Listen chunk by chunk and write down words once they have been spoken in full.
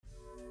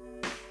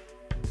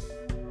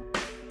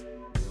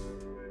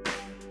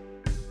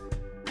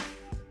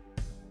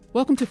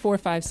Welcome to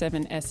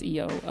 457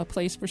 SEO, a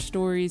place for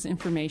stories,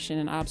 information,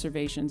 and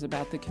observations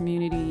about the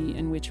community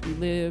in which we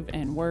live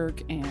and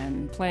work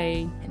and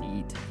play and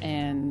eat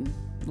and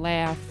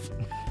laugh.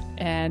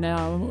 And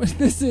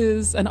this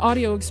is an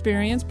audio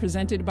experience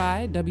presented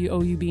by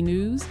WOUB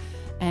News.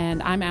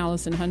 And I'm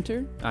Allison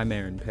Hunter. I'm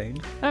Aaron Payne.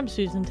 I'm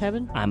Susan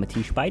Tebben. I'm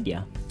Atish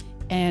Baidia.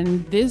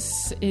 And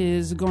this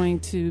is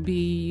going to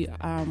be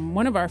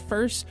one of our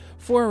first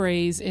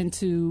forays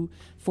into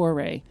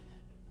foray.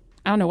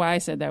 I don't know why I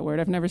said that word.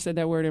 I've never said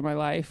that word in my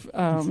life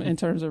in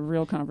terms of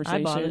real conversation.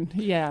 I bought it.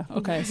 Yeah,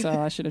 okay, so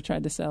I should have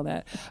tried to sell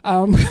that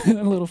a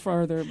little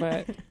further,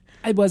 but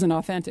it wasn't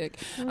authentic.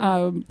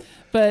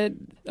 But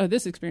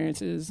this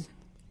experience is,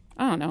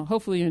 I don't know,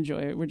 hopefully you enjoy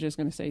it. We're just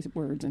going to say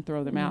words and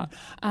throw them out.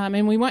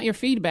 And we want your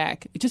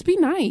feedback. Just be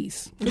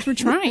nice, because we're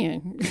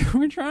trying.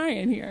 We're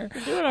trying here.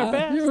 We're doing our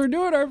best. We're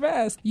doing our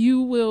best.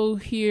 You will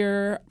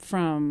hear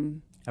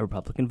from A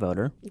Republican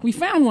voter. We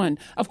found one.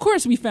 Of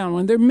course we found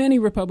one. There are many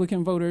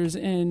Republican voters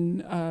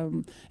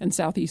in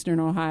southeastern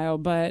Ohio,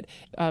 but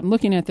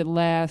looking at the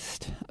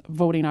last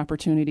voting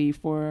opportunity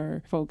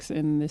for folks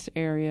in this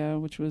area,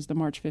 which was the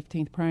March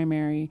 15th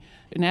primary,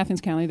 in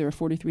Athens County there are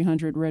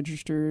 4,300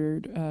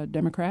 registered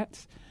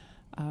Democrats,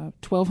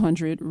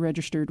 1,200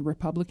 registered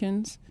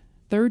Republicans,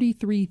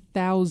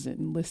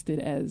 33,000 listed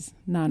as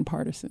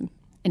nonpartisan,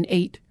 and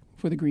 8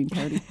 for the Green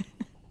Party.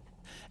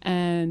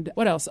 And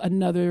what else?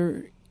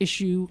 Another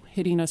issue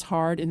hitting us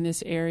hard in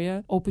this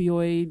area,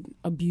 opioid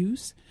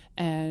abuse.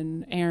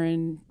 And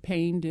Aaron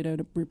Payne did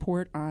a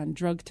report on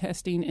drug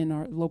testing in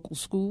our local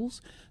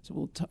schools. So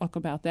we'll talk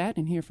about that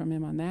and hear from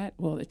him on that.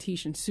 Well,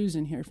 Atish and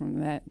Susan hear from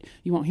that.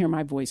 You won't hear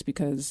my voice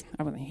because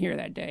I wasn't here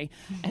that day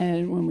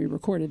and when we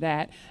recorded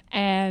that.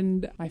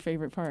 And my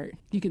favorite part,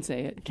 you can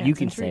say it. You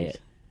can say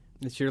it.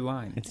 It's your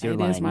line. It's your It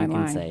line. is my you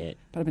line. can say it.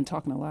 But I've been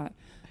talking a lot.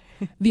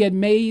 The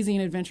Amazing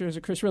Adventures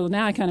of Chris Riddle.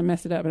 Now I kind of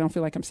messed it up. I don't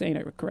feel like I'm saying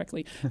it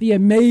correctly. The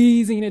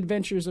Amazing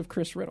Adventures of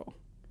Chris Riddle.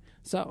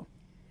 So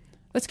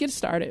let's get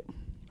started.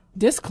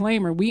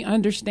 Disclaimer, we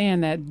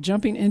understand that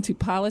jumping into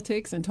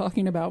politics and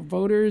talking about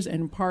voters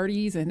and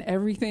parties and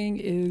everything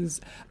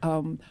is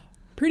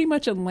pretty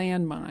much a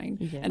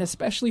landmine, and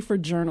especially for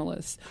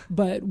journalists.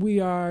 But we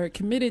are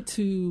committed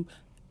to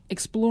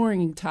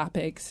exploring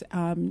topics,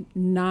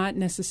 not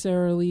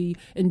necessarily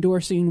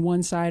endorsing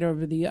one side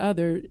over the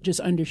other, just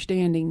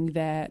understanding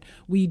that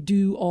we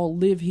do all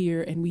live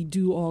here and we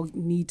do all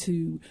need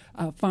to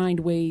find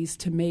ways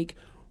to make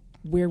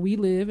where we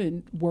live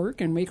and work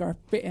and make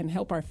and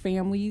help our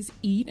families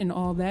eat and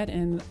all that.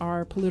 And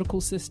our political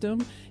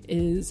system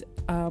is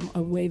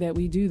a way that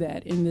we do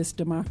that in this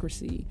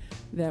democracy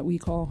that we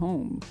call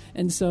home.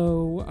 And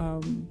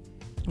so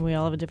we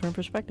all have a different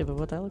perspective of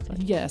what that looks like.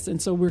 yes,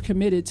 and so we're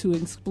committed to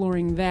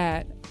exploring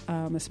that,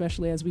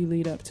 especially as we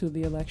lead up to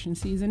the election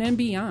season and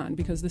beyond,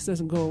 because this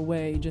doesn't go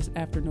away just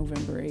after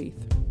November 8th.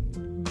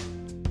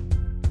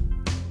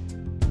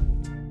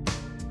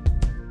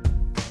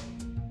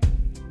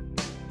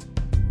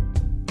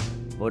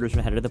 Voters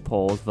were headed to the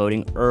polls,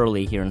 voting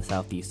early here in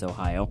Southeast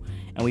Ohio,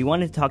 and we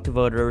wanted to talk to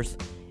voters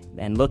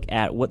and look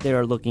at what they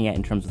are looking at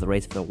in terms of the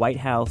race for the White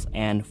House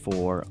and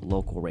for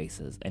local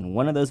races. And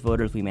one of those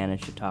voters we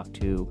managed to talk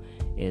to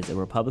is a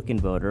Republican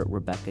voter,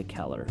 Rebecca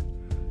Keller.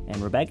 And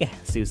Rebecca,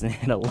 Susan,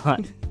 had a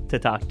lot to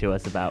talk to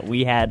us about.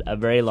 We had a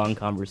very long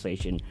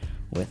conversation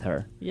with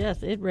her.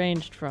 Yes, it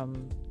ranged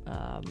from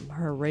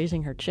her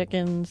raising her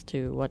chickens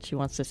to what she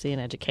wants to see in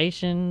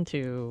education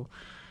to,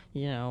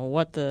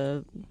 what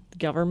the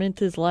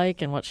government is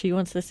like and what she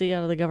wants to see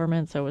out of the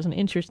government. So it was an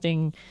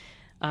interesting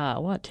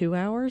 2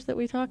 hours that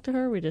we talked to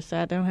her. We just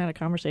sat down, had a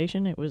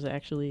conversation. It was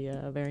actually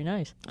very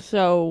nice.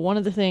 So one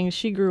of the things,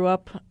 she grew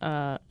up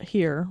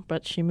here,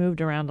 but she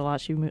moved around a lot.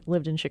 She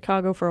lived in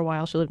Chicago for a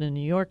while. She lived in New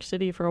York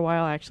City for a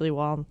while. Actually,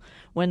 when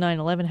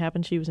 9/11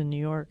 happened, she was in New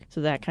York. So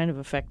that kind of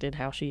affected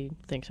how she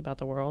thinks about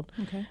the world.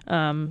 Okay.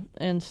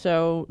 And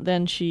so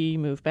then she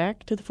moved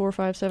back to the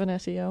 457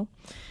 SEO.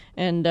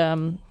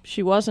 And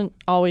she wasn't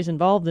always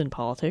involved in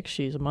politics.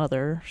 She's a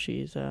mother.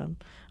 She's a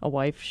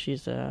wife.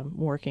 She's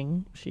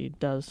working. She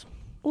does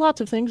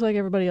lots of things like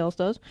everybody else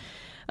does.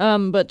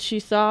 But she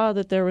saw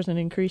that there was an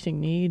increasing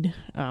need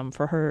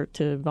for her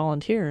to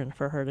volunteer and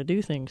for her to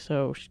do things.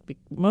 So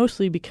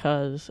mostly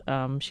because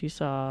she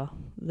saw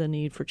the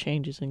need for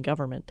changes in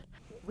government.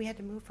 We had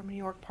to move from New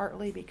York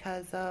partly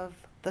because of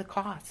the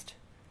cost.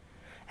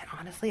 And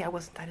honestly, I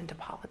wasn't that into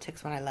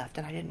politics when I left,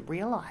 and I didn't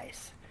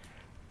realize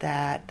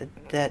that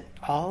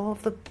all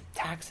of the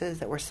taxes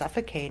that were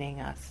suffocating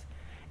us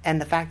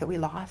and the fact that we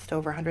lost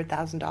over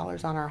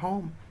 $100,000 on our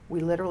home, we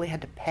literally had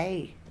to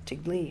pay to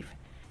leave.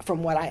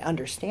 From what I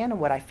understand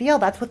and what I feel,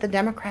 that's what the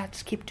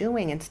Democrats keep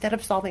doing. Instead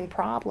of solving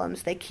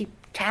problems, they keep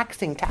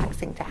taxing.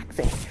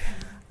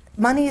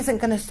 Money isn't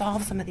going to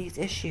solve some of these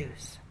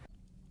issues.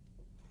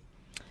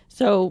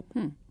 So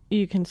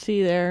you can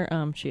see there,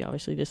 she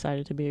obviously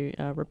decided to be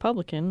a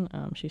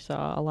Republican. She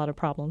saw a lot of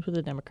problems with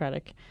the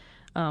Democratic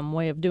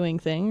way of doing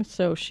things.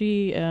 So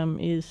she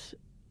is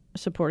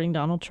supporting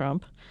Donald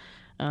Trump.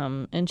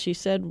 And she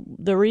said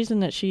the reason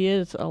that she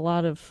is, a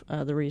lot of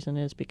the reason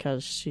is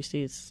because she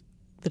sees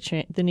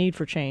the need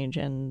for change,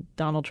 and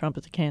Donald Trump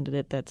is a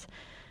candidate that's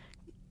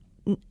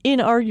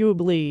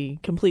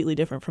inarguably completely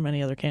different from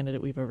any other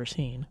candidate we've ever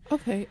seen.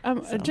 Okay,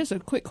 just a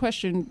quick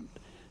question.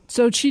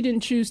 So she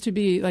didn't choose to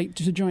be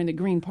to join the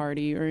Green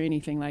Party or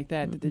anything like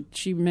that. Mm-hmm. Did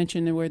she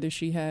mention whether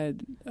she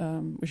had,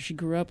 whether she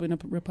grew up in a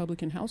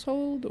Republican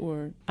household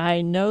or?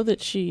 I know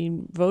that she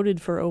voted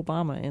for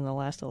Obama in the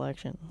last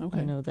election.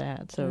 Okay. I know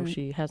that. So All right.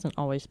 she hasn't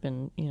always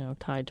been,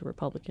 tied to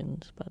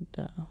Republicans.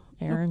 But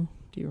Aaron,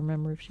 do you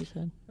remember if she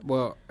said?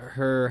 Well,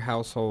 her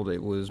household,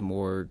 it was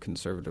more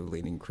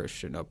conservative-leaning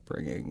Christian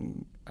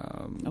upbringing.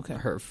 Okay.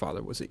 Her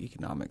father was an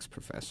economics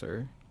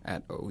professor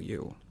at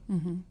OU.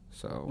 Mm-hmm.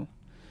 So,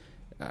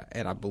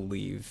 and I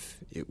believe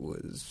it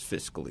was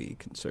fiscally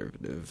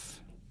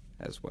conservative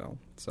as well.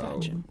 So,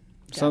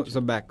 Gotcha.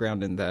 some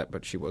background in that,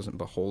 but she wasn't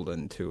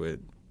beholden to it.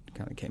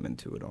 Kind of came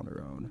into it on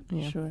her own.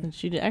 Yeah. Sure. And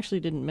she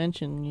actually didn't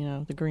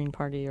mention, the Green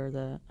Party or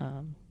the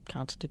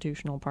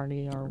Constitutional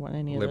Party or what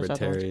any of those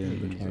other ones.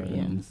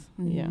 Libertarians.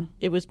 Yeah.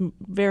 It was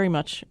very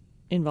much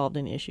involved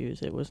in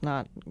issues. It was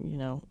not,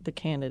 the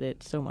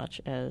candidate so much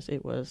as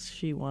it was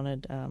she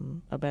wanted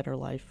a better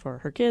life for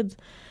her kids,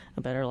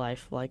 a better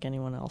life like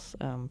anyone else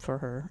for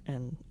her,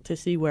 and to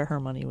see where her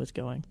money was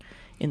going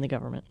in the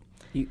government.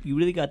 You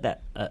really got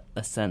that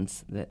a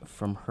sense that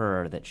from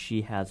her that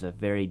she has a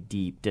very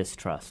deep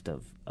distrust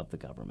of the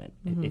government.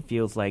 Mm-hmm. It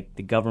feels like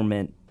the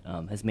government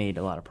has made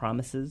a lot of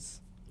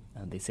promises.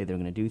 They say they're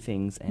going to do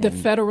things. And The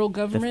federal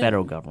government? The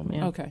federal government.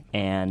 Yeah. Okay.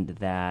 And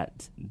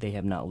that they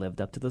have not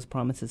lived up to those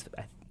promises.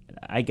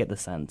 I get the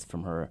sense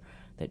from her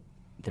that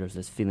there's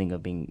this feeling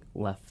of being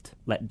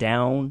let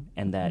down,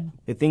 and that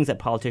the things that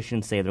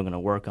politicians say they're going to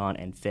work on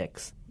and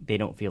fix, they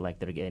don't feel like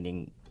they're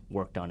getting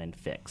worked on and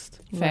fixed.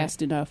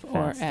 Fast enough or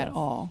Fast at enough.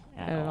 all.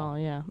 At all,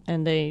 yeah.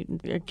 And they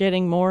are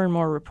getting more and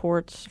more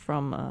reports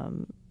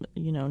from,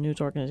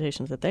 news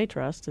organizations that they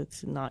trust.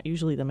 It's not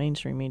usually the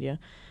mainstream media.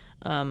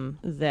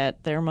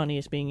 That their money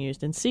is being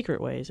used in secret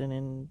ways and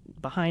in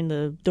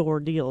behind-the-door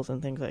deals and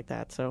things like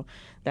that. So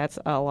that's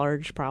a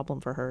large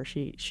problem for her.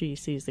 She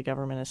sees the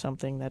government as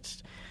something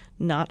that's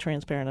not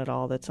transparent at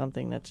all. That's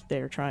something that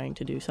they're trying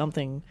to do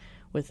something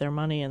with their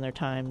money and their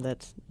time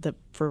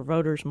for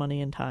voters' money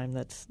and time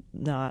that's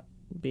not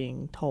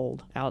being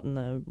told out in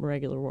the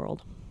regular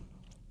world.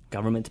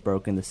 Government's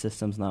broken. The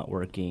system's not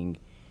working.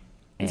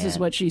 This is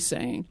what she's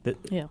saying. The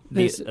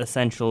This-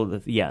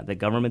 the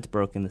government's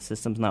broken, the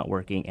system's not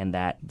working, and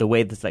that the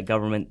way that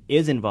government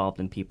is involved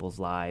in people's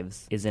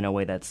lives is in a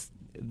way that's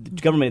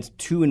the government is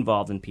too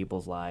involved in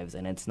people's lives,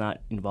 and it's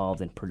not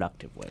involved in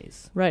productive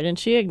ways. Right, and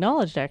she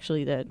acknowledged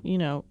actually that,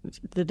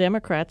 the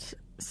Democrats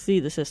see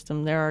the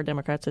system. There are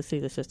Democrats that see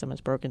the system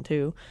as broken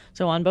too.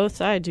 So on both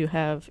sides you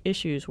have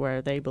issues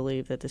where they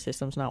believe that the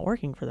system's not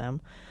working for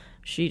them.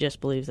 She just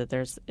believes that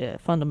there's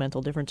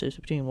fundamental differences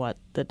between what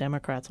the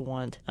Democrats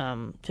want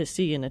to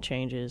see in the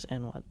changes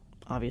and what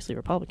obviously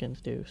Republicans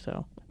do.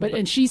 So,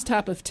 And she's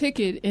top of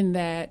ticket in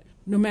that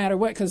no matter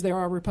what, because there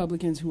are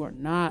Republicans who are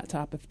not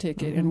top of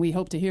ticket, and we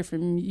hope to hear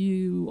from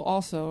you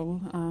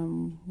also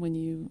when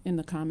you in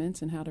the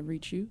comments and how to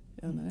reach you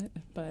on that.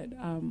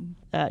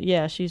 But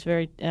yeah, she's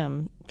very. A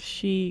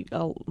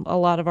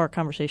lot of our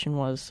conversation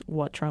was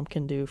what Trump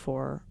can do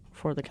for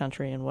the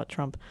country and what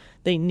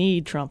they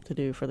need Trump to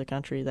do for the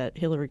country that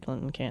Hillary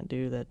Clinton can't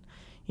do, that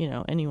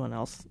anyone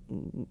else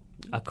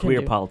A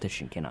career do.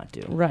 politician cannot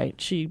do. Right.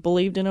 She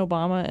believed in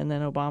Obama, and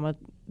then Obama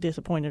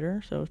disappointed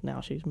her, so now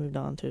she's moved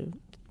on to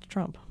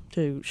Trump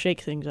to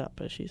shake things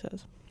up, as she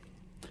says.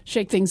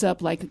 shake things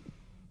up, like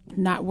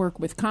not work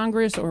with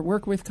Congress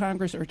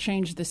or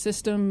change the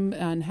system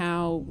and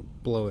how.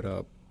 Blow it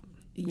up.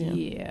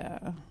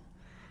 Yeah.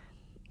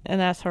 And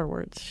that's her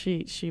words.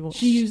 She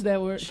used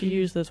that word. She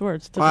used those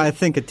words to Well, I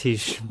think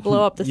Atish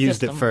blow up the used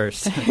system. it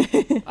first. Oh,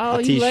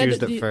 Atish you led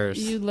used it you- first.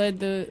 You led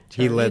the.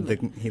 he led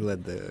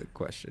the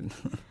question.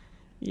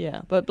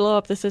 Yeah, but blow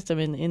up the system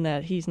in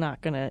that he's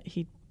not gonna.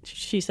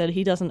 She said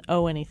he doesn't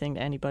owe anything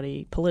to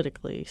anybody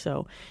politically.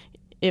 So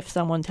if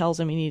someone tells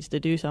him he needs to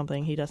do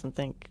something, he doesn't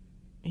think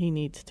he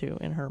needs to.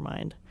 In her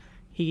mind,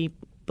 he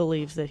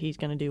believes that he's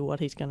going to do what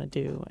he's going to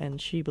do, and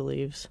she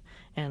believes,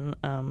 and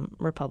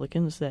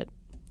Republicans that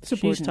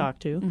Support she's him.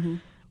 talked to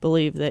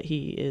believe that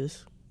he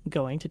is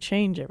going to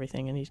change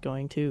everything and he's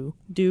going to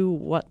do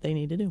what they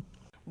need to do.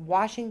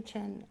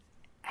 Washington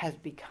has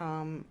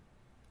become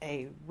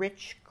a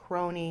rich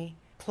crony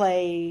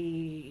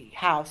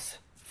playhouse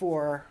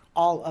for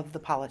all of the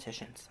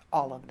politicians,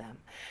 all of them.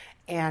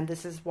 And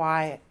this is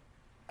why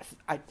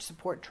I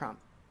support Trump,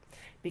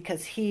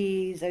 because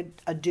he's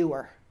a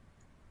doer.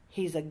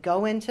 He's a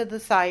go into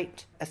the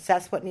site,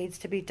 assess what needs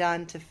to be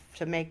done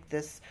to make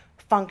this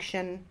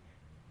function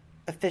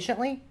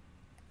efficiently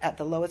at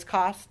the lowest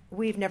cost.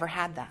 We've never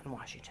had that in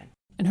Washington.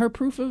 And her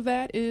proof of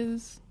that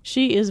is.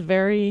 She is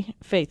very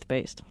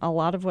faith-based. A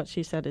lot of what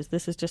she said is,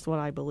 this is just what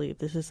I believe.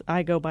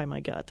 I go by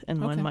my gut. And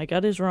Okay. when my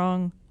gut is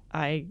wrong,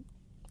 I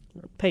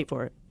pay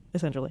for it.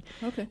 essentially.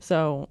 Okay.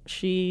 So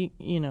she,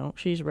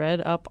 she's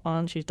read up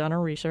on, she's done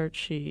her research.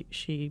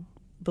 She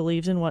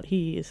believes in what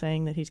he is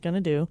saying that he's going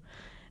to do,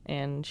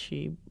 and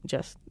she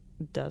just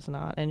does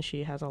not. And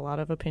she has a lot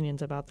of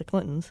opinions about the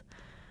Clintons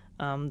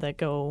that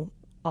go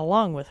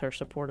along with her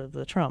support of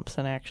the Trumps.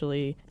 And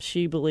actually,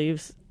 she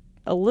believes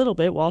a little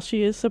bit, while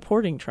she is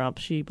supporting Trump,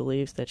 she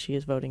believes that she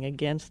is voting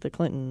against the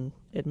Clinton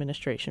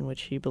administration, which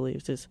she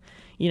believes is,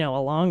 a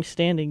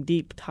long-standing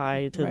deep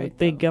tie to the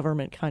big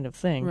government kind of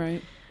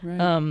thing.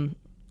 Right.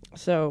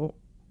 So,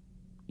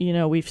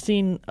 we've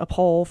seen a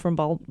poll from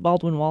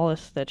Baldwin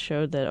Wallace that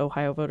showed that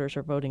Ohio voters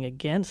are voting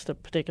against a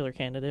particular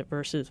candidate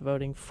versus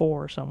voting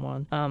for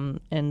someone.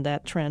 And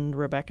that trend,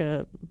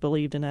 Rebecca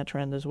believed in that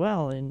trend as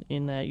well,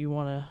 in that you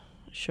want to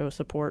show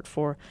support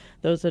for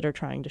those that are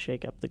trying to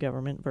shake up the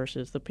government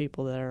versus the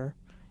people that are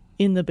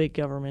in the big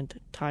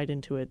government, tied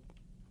into it,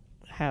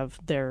 have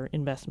their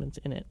investments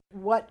in it.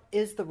 What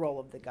is the role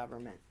of the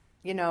government?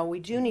 We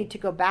do need to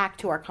go back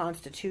to our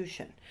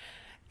Constitution.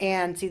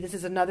 And see, this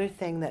is another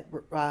thing that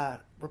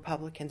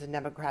Republicans and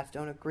Democrats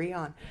don't agree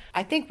on.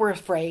 I think we're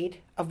afraid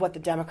of what the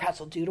Democrats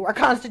will do to our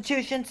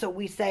Constitution, so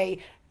we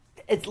say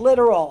it's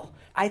literal.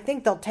 I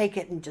think they'll take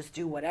it and just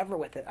do whatever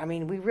with it. I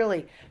mean, we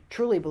really,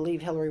 truly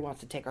believe Hillary wants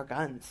to take our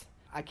guns.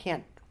 I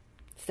can't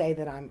say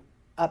that I'm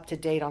up to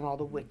date on all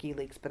the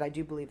WikiLeaks, but I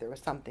do believe there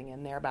was something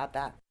in there about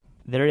that.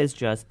 There is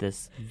just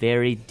this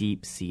very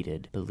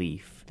deep-seated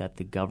belief that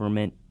the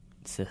government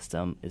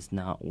system is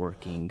not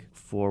working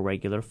for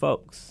regular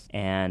folks.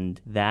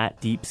 And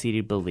that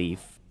deep-seated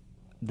belief,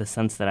 the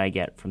sense that I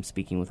get from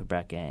speaking with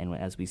Rebecca and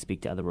as we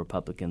speak to other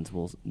Republicans,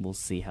 we'll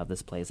see how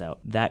this plays out.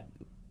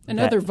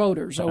 Other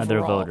voters overall.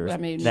 Other voters.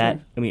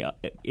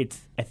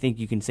 Sure. I think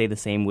you can say the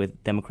same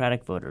with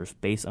Democratic voters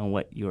based on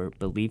what your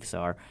beliefs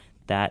are.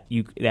 That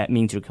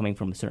means you're coming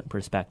from a certain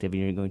perspective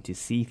and you're going to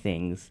see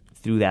things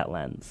through that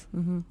lens.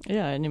 Mm-hmm.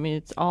 Yeah, and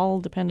it's all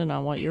dependent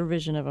on what your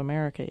vision of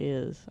America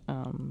is.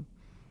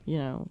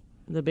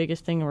 The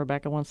biggest thing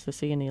Rebecca wants to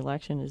see in the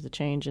election is the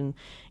change in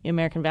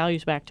American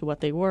values back to what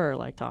they were,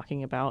 like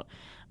talking about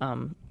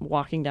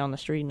walking down the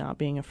street, not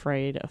being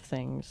afraid of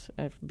things,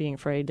 being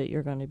afraid that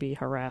you're going to be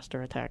harassed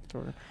or attacked,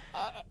 or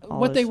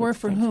what they were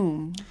for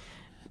whom.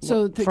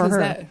 So for her.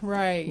 That,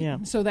 right. Yeah.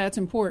 So that's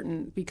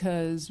important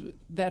because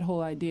that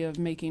whole idea of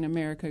making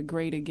America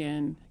great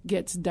again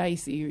gets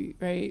dicey,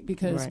 right?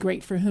 Because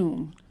great for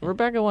whom?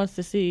 Rebecca wants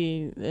to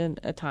see in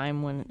a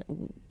time when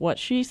what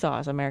she saw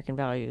as American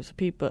values,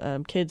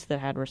 people, kids that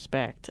had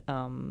respect,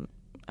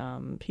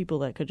 people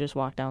that could just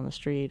walk down the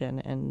street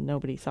and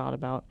nobody thought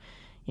about,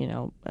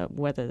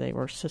 whether they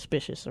were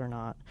suspicious or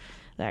not,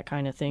 that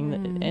kind of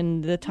thing.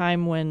 And the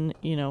time when,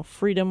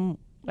 freedom,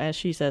 as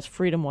she says,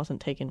 freedom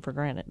wasn't taken for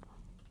granted.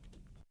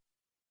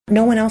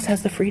 No one else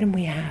has the freedom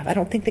we have. I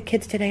don't think the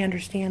kids today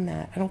understand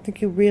that. I don't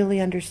think you really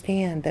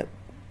understand that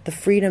the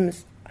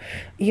freedoms,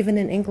 even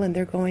in England,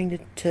 they're going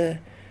to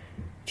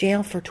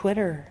jail for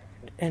Twitter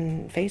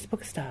and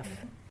Facebook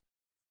stuff.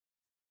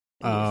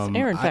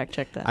 Aaron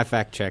fact-checked that. I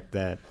fact-checked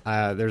that.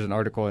 There's an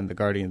article in The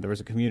Guardian. There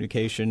was a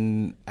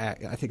communication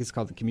act, I think it's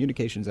called the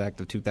Communications Act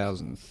of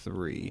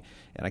 2003,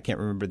 and I can't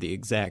remember the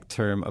exact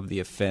term of the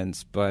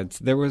offense, but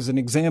there was an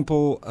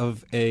example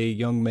of a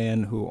young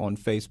man who on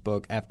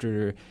Facebook,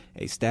 after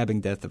a stabbing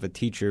death of a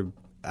teacher,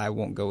 I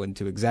won't go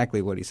into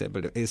exactly what he said,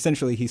 but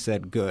essentially he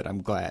said, "Good,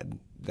 I'm glad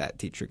that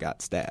teacher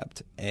got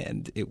stabbed,"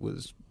 and it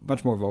was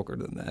much more vulgar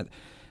than that.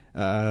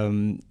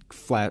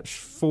 Flash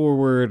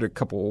forward a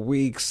couple of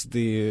weeks,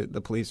 the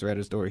police are at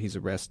his door, he's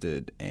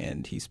arrested,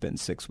 and he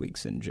spends 6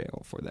 weeks in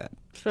jail for that.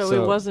 So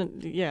it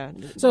wasn't,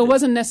 So it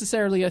wasn't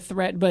necessarily a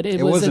threat, but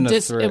it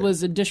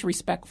was a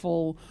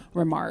disrespectful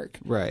remark.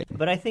 Right.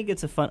 But I think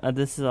it's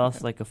this is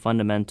also like a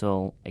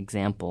fundamental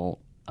example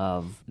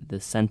of the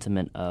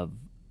sentiment of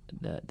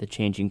the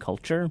changing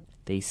culture.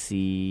 They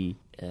see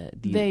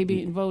they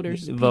being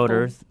voters.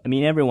 Voters. I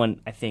mean, everyone.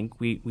 I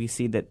think we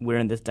see that we're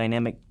in this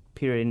dynamic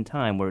period in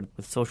time where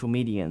with social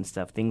media and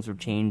stuff, things are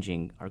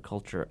changing. Our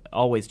culture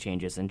always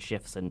changes and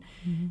shifts and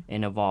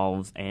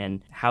evolves,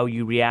 and how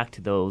you react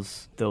to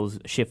those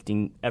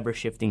ever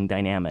shifting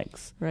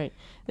dynamics. Right.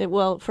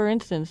 Well, for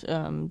instance,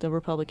 the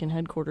Republican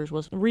headquarters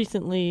was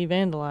recently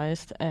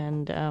vandalized,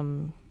 and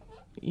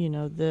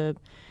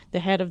the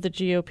head of the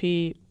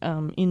GOP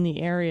in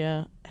the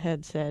area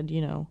had said,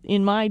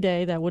 in my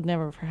day, that would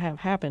never have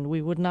happened.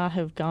 We would not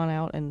have gone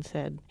out and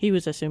said, he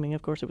was assuming,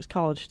 of course, it was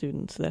college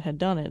students that had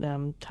done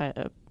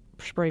it,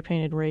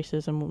 spray-painted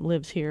racism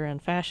lives here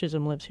and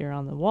fascism lives here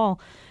on the wall.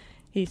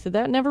 He said,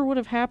 that never would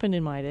have happened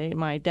in my day.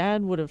 My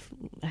dad would have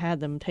had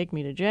them take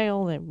me to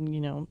jail,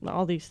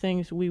 all these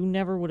things. We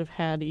never would have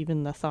had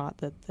even the thought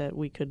that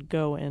we could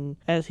go and,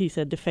 as he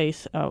said,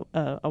 deface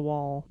a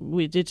wall.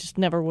 It just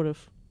never would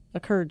have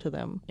occurred to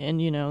them.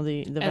 And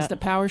as the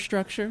power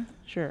structure.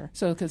 Sure.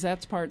 So because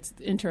that's part's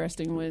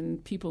interesting when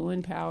people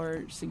in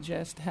power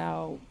suggest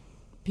how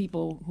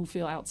people who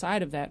feel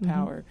outside of that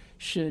power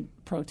should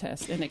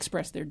protest and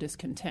express their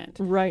discontent.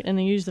 Right, and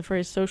they use the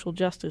phrase social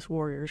justice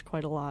warriors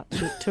quite a lot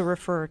to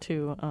refer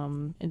to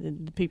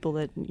the people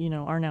that,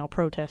 are now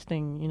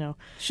protesting,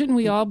 Shouldn't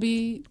we all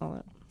be all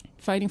that.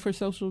 fighting for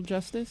social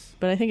justice?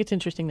 But I think it's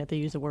interesting that they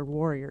use the word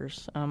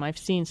warriors. I've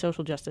seen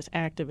social justice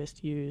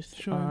activists used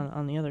Sure.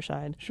 on the other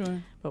side.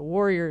 Sure. But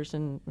warriors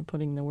and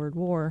putting the word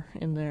war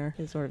in there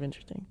is sort of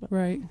interesting. But,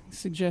 Right.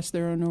 Suggest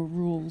there are no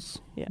rules,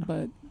 yeah.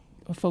 but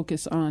a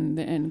focus on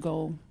the end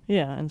goal.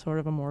 Yeah, and sort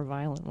of a more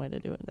violent way to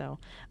do it, though.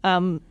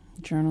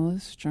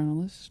 Journalists.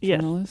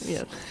 Yes,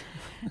 yes.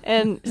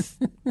 And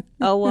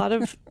a lot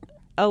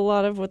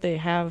of what they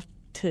have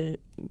to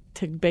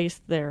base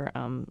their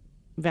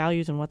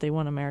values and what they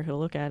want America to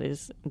look at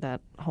is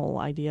that whole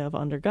idea of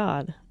under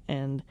God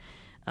and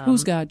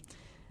Who's God?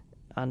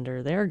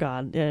 under their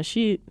God.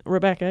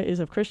 Rebecca is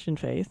of Christian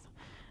faith.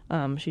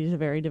 She's a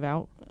very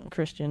devout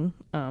Christian,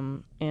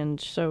 and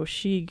so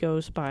she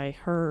goes by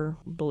her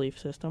belief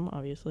system,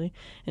 obviously.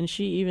 And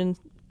she even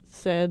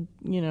said,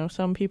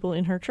 some people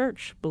in her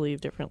church believe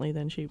differently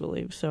than she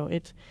believes. So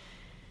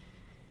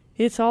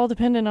it's all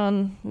dependent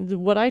on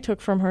what I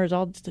took from her.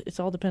 It's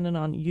all dependent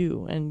on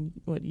you and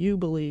what you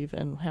believe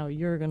and how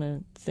you're going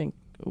to think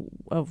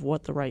of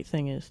what the right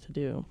thing is to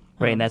do.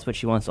 Right, and that's what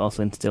she wants to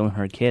also instill in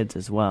her kids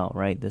as well,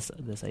 right? This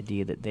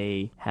idea that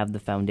they have the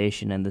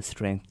foundation and the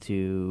strength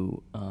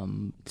to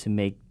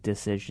make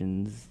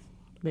decisions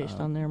Based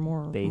on their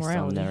based morality.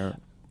 on their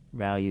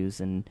values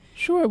and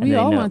Sure, and we they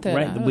all know- want that.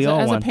 right, we all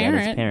as want a that as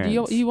parent,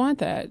 parents. You want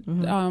that.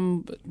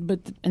 But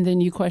and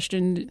then you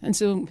questioned, and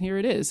so here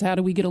it is. How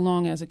do we get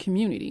along as a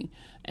community?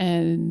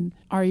 And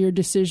are your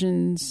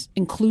decisions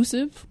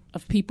inclusive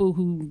of people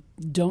who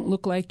don't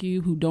look like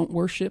you, who don't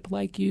worship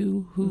like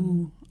you,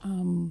 who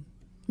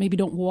maybe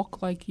don't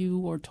walk like you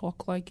or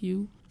talk like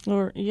you?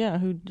 Or,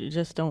 who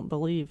just don't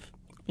believe.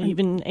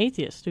 Even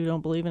atheists who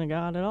don't believe in a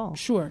God at all.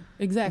 Sure,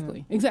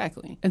 exactly.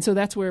 And so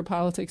that's where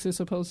politics is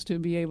supposed to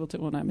be able to,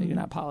 well, maybe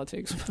not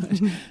politics, but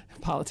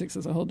politics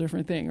is a whole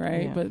different thing,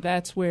 right? Yeah. But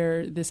that's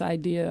where this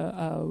idea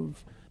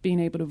of being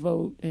able to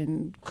vote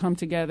and come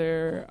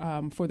together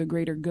for the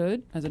greater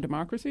good as a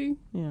democracy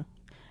Yeah.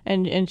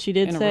 And she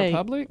did in a say,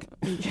 republic.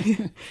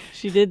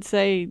 she did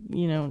say,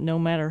 no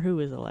matter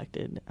who is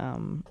elected,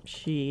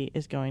 she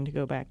is going to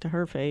go back to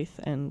her faith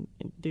and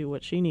do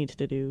what she needs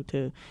to do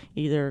to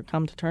either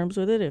come to terms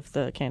with it if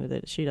the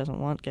candidate she doesn't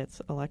want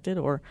gets elected,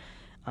 or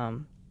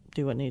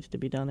do what needs to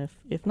be done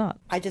if not.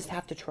 I just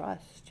have to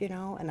trust,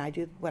 and I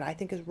do what I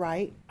think is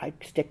right. I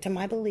stick to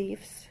my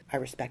beliefs. I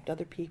respect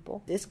other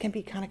people. This can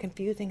be kind of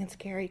confusing and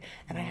scary,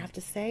 and I have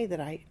to say that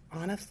I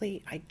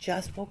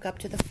just woke up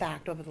to the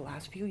fact over the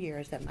last few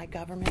years that my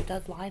government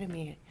does lie to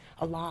me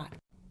a lot.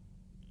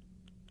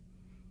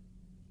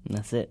 And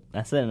that's it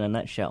in a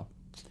nutshell.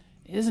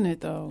 Isn't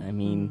it, though? I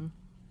mean,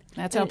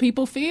 That's how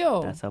people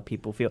feel. that's how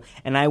people feel.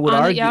 And I would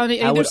On argue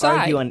either side.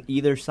 argue on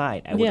either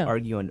side. I would Yeah.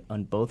 argue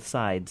on both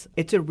sides.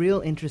 It's a real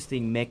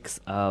interesting mix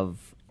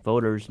of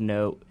voters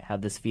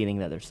have this feeling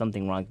that there's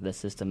something wrong, that the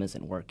system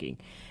isn't working.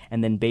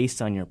 And then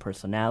based on your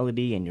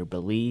personality and your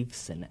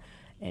beliefs and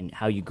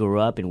how you grew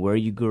up and where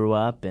you grew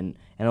up and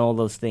all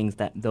those things,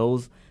 that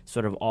those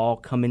sort of all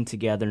come in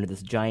together into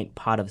this giant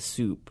pot of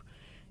soup.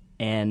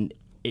 And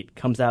it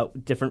comes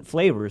out different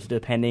flavors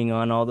depending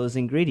on all those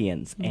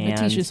ingredients. And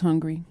Letitia's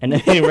hungry. and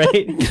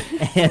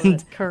right,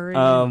 and Curry.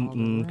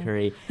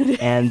 curry,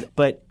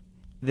 but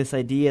this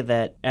idea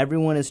that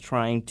everyone is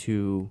trying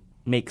to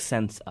make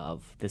sense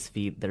of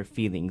their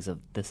feelings of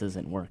this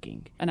isn't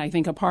working. And I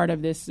think a part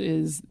of this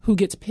is who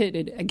gets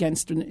pitted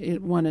against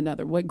one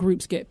another, what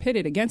groups get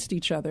pitted against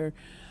each other,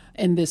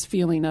 and this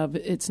feeling of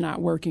it's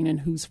not working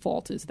and whose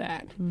fault is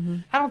that.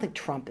 I don't think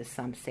Trump is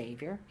some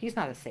savior. He's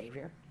not a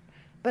savior.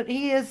 But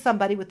he is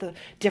somebody with a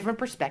different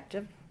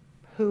perspective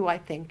who I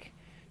think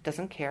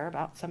doesn't care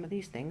about some of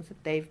these things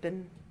that they've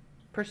been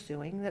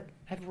pursuing that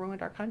have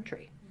ruined our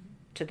country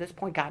to this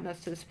point, gotten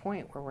us to this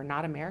point where we're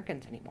not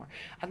Americans anymore.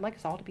 I'd like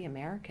us all to be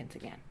Americans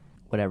again.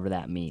 Whatever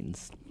that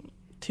means.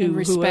 To and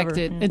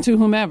respected, whoever, and to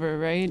whomever,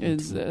 right?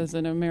 As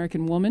an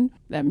American woman,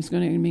 that's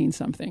going to mean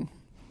something.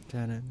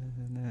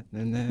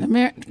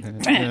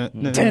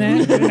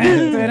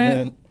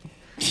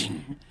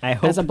 I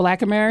hope As a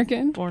Black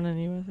American, Born in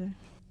the USA.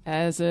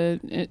 as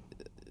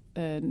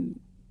an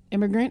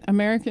immigrant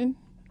American,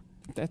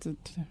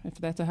 if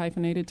that's a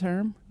hyphenated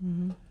term.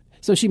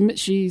 So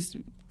she's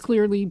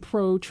clearly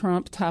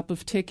pro-Trump, top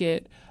of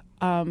ticket.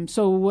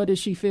 So what does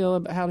she feel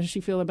about? How does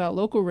she feel about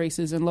local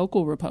races and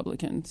local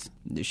Republicans?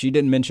 She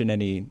didn't mention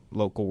any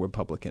local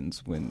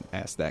Republicans when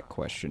asked that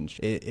question.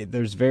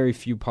 There's very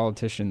few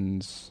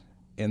politicians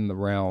in the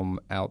realm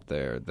out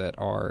there that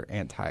are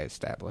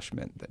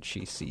anti-establishment that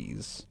she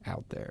sees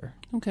out there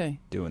Okay.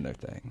 doing their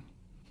thing.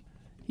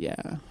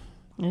 Yeah.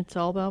 It's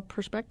all about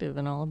perspective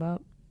and all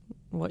about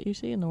what you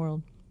see in the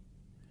world.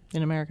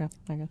 In America,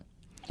 I guess.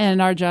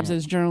 And our jobs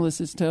as journalists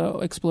is to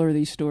explore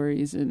these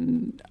stories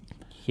and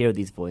hear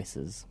these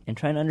voices and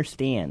try and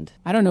understand.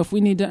 I don't know if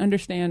we need to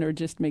understand or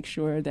just make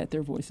sure that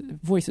their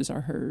voices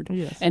are heard,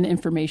 Yes. and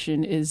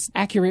information is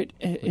accurate.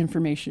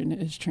 Information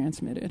is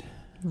transmitted.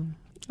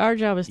 Our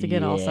job is to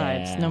get all Yeah.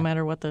 sides, no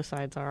matter what those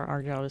sides are.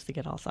 Our job is to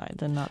get all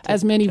sides and not to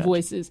As many judge.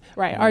 voices,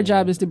 right? Our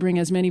job is to bring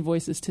as many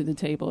voices to the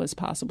table as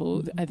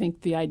possible. I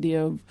think the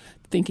idea of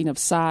thinking of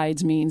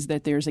sides means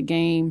that there's a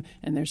game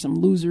and there's some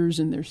losers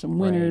and there's some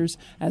winners,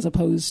 as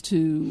opposed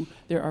to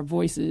there are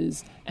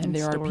voices and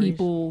there are stories.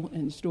 people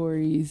and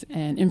stories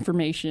and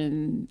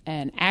information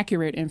and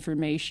accurate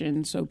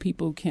information, so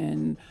people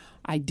can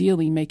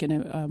ideally make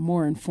a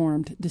more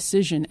informed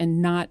decision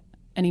and not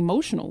an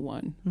emotional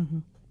one.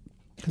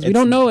 Because we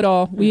don't know it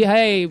all. We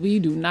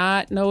do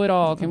not know it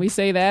all. Can we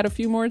say that a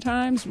few more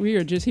times? We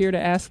are just here to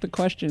ask the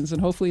questions,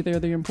 and hopefully they're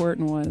the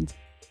important ones.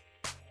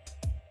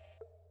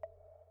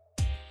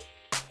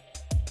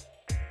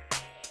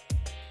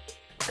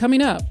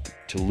 Coming up,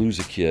 To lose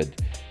a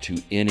kid to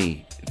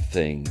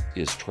anything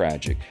is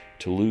tragic.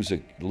 To lose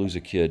a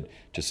kid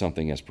to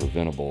something as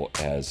preventable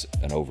as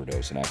an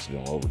overdose, an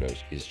accidental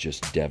overdose, is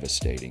just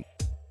devastating.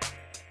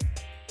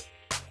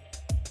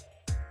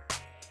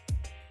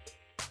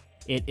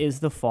 It is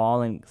the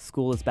fall and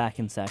school is back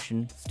in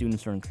session.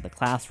 Students are in the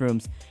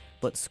classrooms,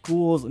 but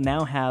schools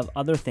now have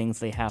other things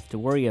they have to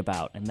worry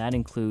about, and that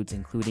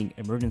including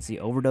emergency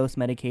overdose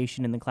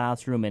medication in the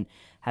classroom and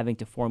having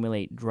to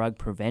formulate drug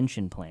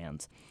prevention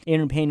plans.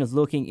 Aaron Payne is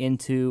looking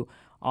into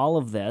all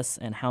of this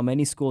and how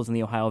many schools in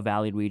the Ohio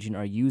Valley region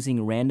are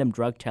using random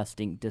drug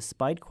testing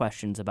despite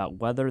questions about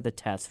whether the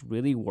tests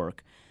really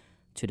work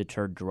to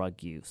deter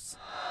drug use.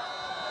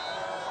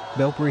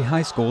 Belpre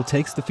High School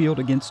takes the field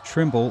against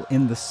Trimble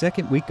in the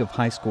second week of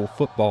high school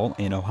football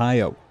in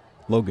Ohio.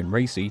 Logan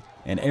Racy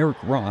and Eric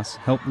Ross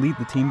helped lead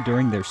the team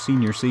during their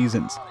senior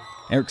seasons.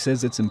 Eric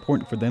says it's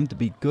important for them to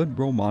be good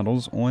role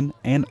models on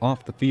and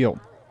off the field.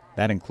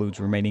 That includes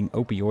remaining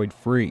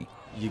opioid-free.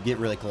 You get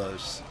really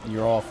close.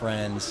 You're all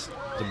friends.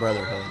 It's a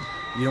brotherhood.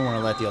 You don't want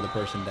to let the other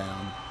person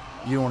down.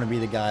 You don't want to be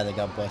the guy that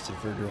got busted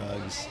for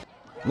drugs.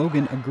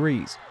 Logan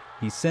agrees.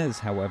 He says,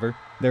 however,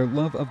 their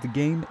love of the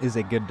game is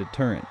a good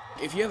deterrent.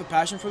 If you have a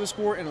passion for the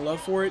sport and a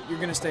love for it, you're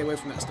going to stay away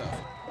from that stuff.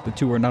 The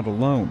two are not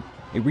alone.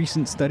 A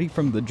recent study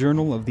from the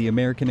Journal of the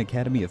American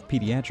Academy of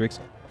Pediatrics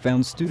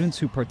found students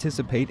who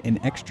participate in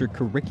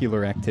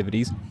extracurricular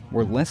activities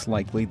were less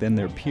likely than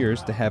their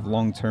peers to have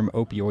long-term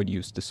opioid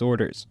use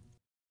disorders.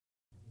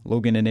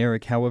 Logan and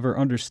Eric, however,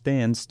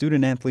 understand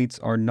student athletes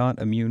are not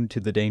immune to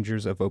the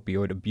dangers of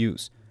opioid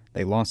abuse.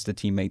 They lost a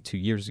teammate 2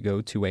 years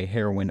ago to a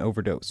heroin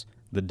overdose.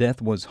 The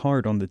death was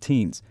hard on the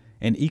teens,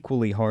 and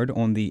equally hard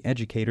on the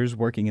educators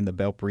working in the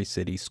Belpre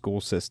City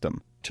school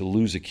system. To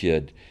lose a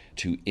kid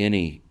to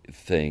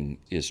anything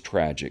is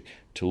tragic.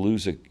 To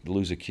lose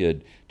a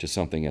kid to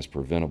something as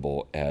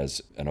preventable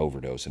as an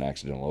overdose, an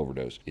accidental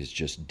overdose, is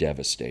just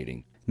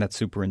devastating. That's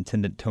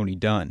Superintendent Tony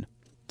Dunn.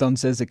 Dunn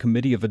says a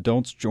committee of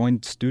adults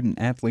joined student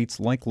athletes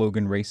like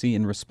Logan Racy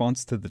in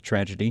response to the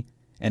tragedy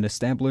and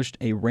established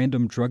a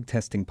random drug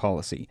testing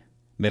policy.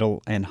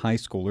 Middle and high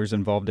schoolers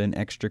involved in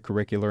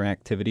extracurricular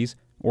activities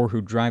or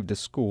who drive to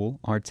school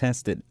are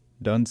tested.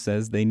 Dunn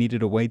says they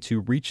needed a way to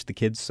reach the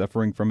kids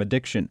suffering from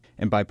addiction,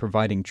 and by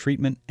providing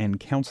treatment and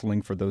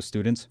counseling for those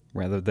students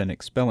rather than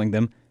expelling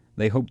them,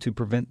 they hope to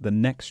prevent the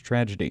next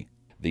tragedy.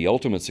 The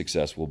ultimate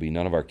success will be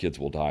none of our kids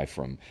will die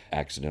from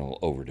accidental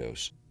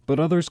overdose. But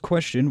others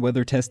question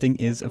whether testing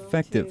is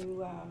effective.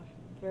 To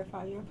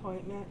verify your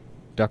appointment.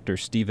 Dr.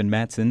 Stephen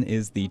Matson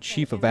is the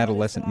chief of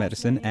adolescent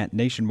medicine at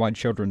Nationwide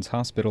Children's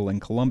Hospital in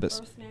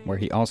Columbus, where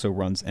he also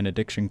runs an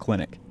addiction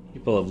clinic.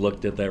 People have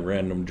looked at that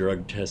random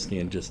drug testing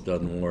and it just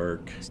doesn't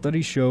work.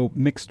 Studies show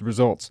mixed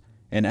results,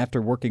 and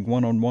after working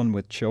one-on-one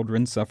with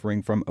children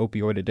suffering from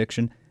opioid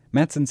addiction,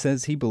 Matson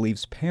says he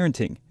believes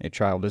parenting a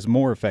child is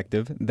more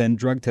effective than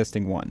drug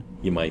testing one.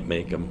 You might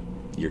make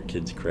your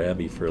kids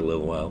crabby for a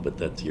little while, but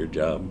that's your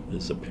job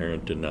as a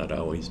parent to not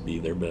always be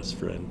their best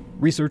friend.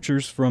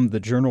 Researchers from the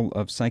Journal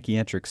of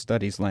Psychiatric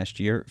Studies last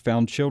year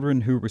found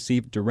children who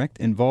received direct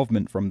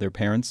involvement from their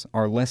parents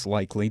are less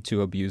likely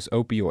to abuse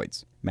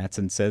opioids.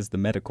 Matson says the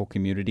medical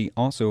community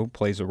also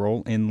plays a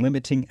role in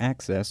limiting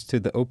access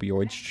to the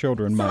opioids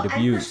children might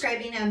abuse. I'm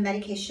prescribing a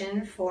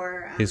medication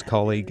for... His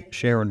colleague,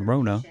 Sharon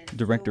Rona,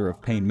 director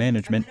of pain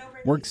management,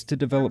 works to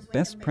develop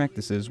best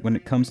practices when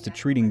it comes to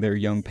treating their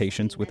young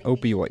patients with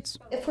opioids.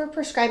 If we're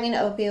prescribing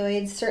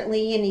opioids,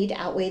 certainly you need to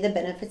outweigh the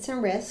benefits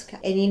and risk,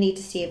 and you need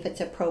to see if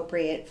it's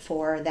appropriate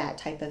for that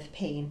type of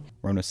pain.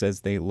 Rona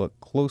says they look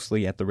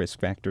closely at the risk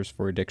factors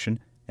for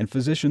addiction, and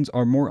physicians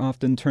are more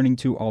often turning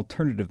to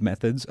alternative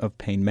methods of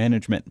pain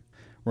management.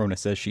 Rona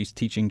says she's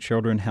teaching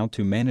children how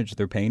to manage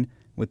their pain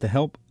with the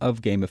help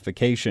of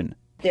gamification.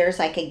 There's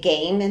like a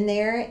game in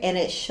there, and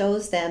it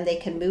shows them they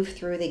can move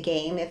through the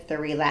game if they're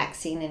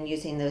relaxing and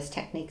using those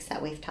techniques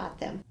that we've taught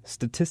them.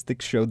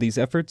 Statistics show these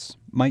efforts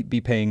might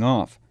be paying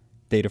off.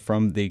 Data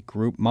from the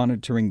group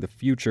monitoring the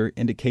future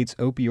indicates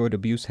opioid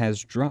abuse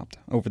has dropped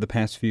over the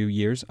past few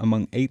years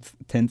among 8th,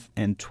 10th,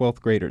 and 12th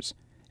graders.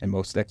 And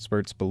most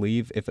experts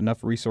believe if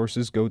enough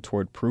resources go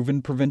toward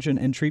proven prevention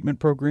and treatment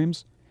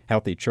programs,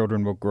 healthy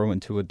children will grow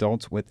into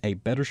adults with a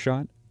better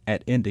shot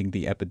at ending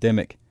the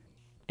epidemic.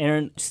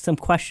 Aaron, some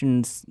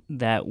questions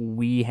that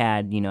we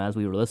had, as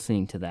we were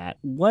listening to that.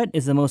 What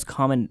is the most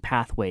common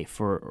pathway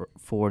for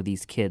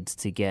these kids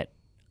to get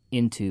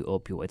into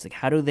opioids? Like,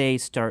 how do they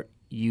start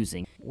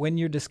using? When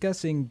you're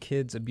discussing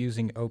kids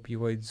abusing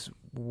opioids,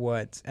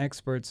 what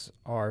experts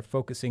are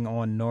focusing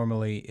on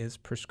normally is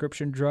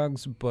prescription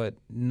drugs, but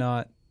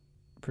not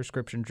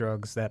prescription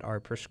drugs that are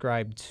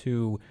prescribed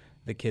to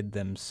the kid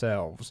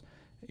themselves.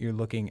 You're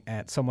looking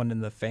at someone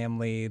in the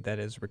family that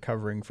is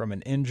recovering from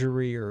an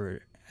injury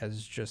or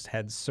has just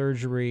had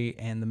surgery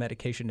and the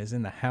medication is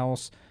in the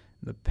house.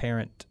 The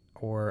parent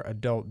or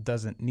adult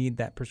doesn't need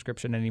that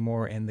prescription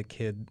anymore and the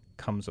kid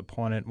comes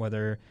upon it,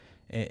 whether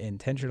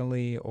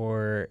intentionally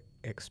or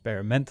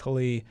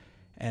experimentally,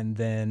 and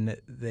then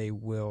they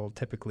will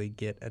typically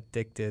get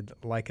addicted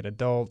like an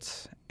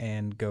adult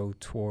and go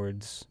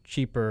towards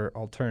cheaper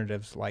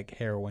alternatives like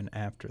heroin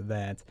after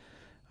that.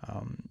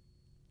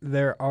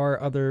 There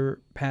are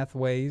other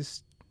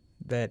pathways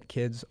that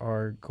kids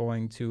are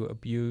going to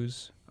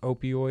abuse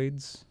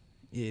opioids.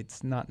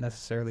 It's not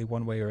necessarily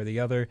one way or the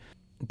other.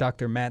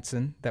 Dr.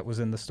 Mattson, that was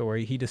in the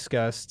story, he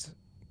discussed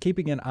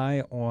keeping an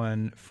eye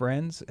on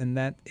friends, and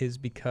that is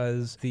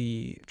because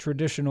the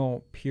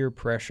traditional peer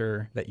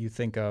pressure that you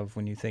think of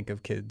when you think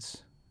of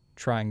kids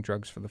trying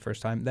drugs for the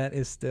first time, that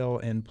is still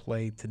in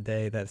play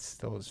today. That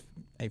still is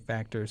a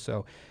factor.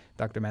 So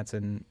Dr.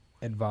 Mattson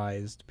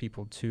advised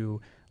people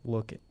to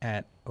look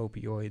at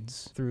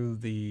opioids through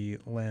the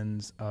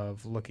lens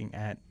of looking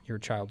at your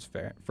child's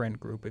friend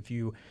group. If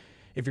your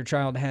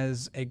child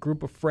has a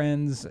group of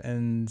friends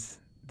and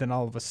then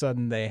all of a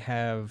sudden they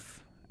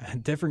have a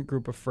different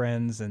group of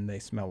friends and they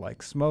smell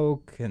like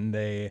smoke and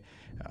they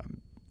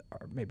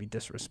are maybe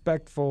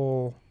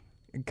disrespectful,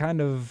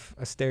 kind of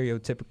a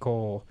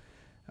stereotypical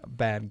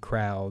bad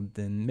crowd,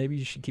 then maybe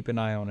you should keep an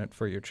eye on it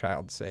for your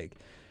child's sake.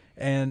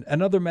 And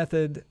another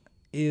method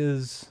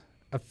is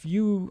a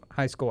few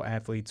high school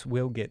athletes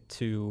will get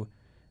to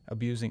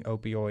abusing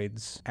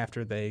opioids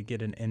after they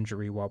get an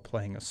injury while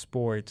playing a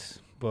sport,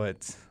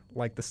 but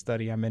like the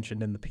study I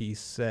mentioned in the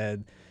piece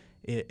said,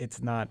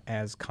 it's not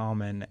as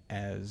common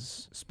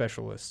as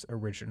specialists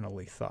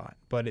originally thought,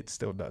 but it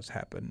still does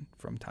happen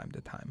from time to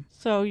time.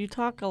 So you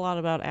talk a lot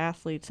about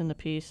athletes in the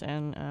piece,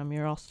 and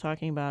you're also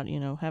talking about,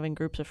 having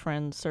groups of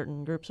friends,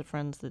 certain groups of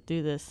friends that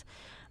do this.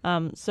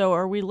 So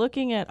are we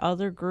looking at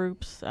other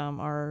groups?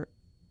 Are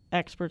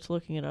experts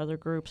looking at other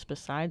groups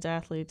besides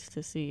athletes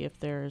to see if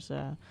there's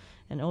an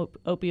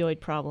opioid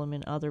problem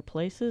in other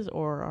places,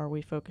 or are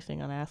we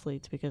focusing on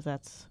athletes because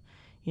that's,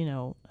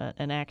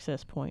 an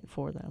access point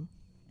for them?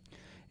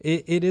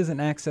 It is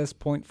an access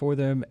point for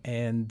them,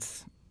 and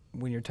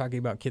when you're talking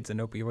about kids and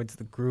opioids,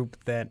 the group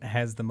that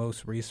has the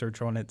most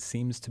research on it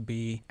seems to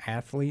be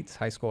athletes,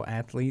 high school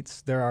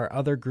athletes. There are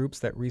other groups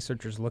that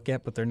researchers look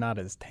at, but they're not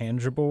as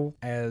tangible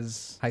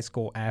as high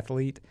school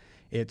athlete.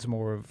 It's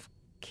more of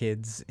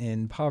kids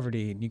in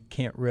poverty. You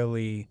can't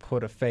really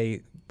put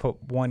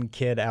one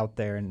kid out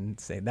there and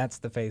say that's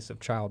the face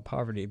of child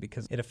poverty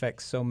because it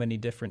affects so many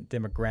different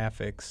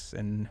demographics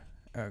and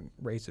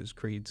races,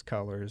 creeds,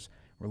 colors,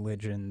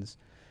 religions.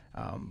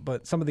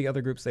 But some of the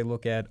other groups they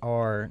look at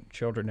are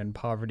children in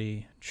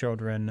poverty,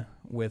 children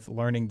with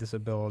learning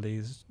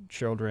disabilities,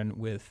 children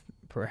with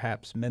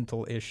perhaps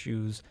mental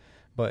issues.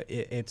 But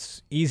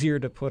it's easier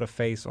to put a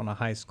face on a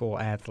high school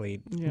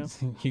athlete. Yeah.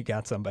 You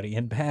got somebody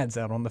in pads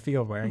out on the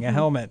field wearing a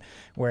helmet,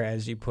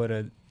 whereas you put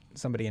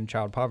somebody in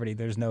child poverty,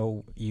 there's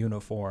no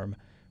uniform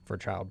for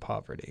child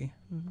poverty.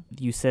 Mm-hmm.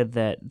 You said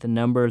that the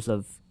numbers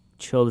of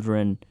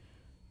children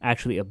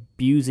actually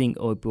abusing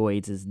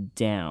opioids is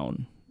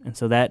down. And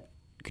so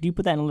could you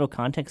put that in a little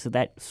context? So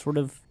that sort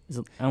of,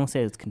 I don't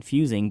say it's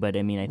confusing, but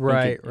I mean, I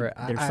think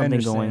there's something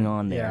going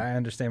on there. Yeah, I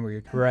understand where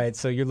you're right.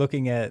 So you're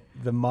looking at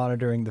the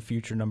monitoring the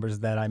future numbers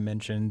that I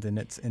mentioned, and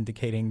it's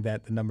indicating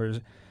that the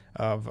numbers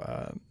of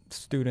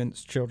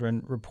students,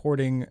 children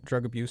reporting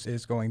drug abuse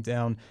is going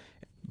down,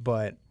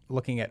 but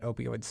looking at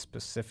opioids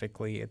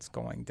specifically, it's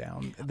going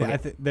down.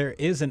 Okay. There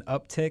is an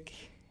uptick.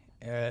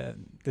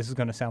 This is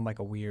going to sound like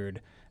a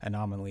weird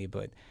anomaly,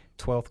 but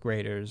 12th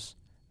graders,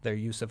 their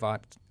use of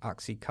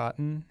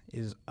OxyContin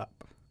is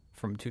up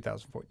from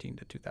 2014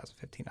 to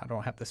 2015. I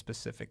don't have the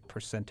specific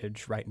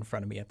percentage right in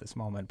front of me at this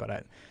moment,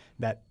 but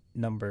that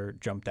number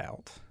jumped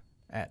out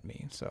at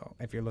me. So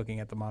if you're looking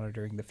at the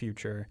Monitoring the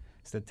Future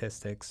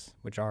statistics,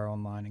 which are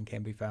online and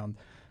can be found,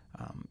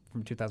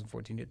 from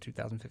 2014 to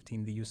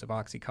 2015, the use of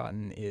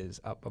OxyContin is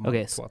up among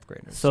 12th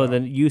graders. So the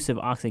use of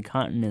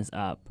OxyContin is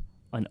up,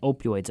 and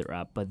opioids are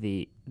up, but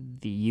the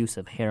use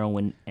of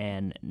heroin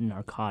and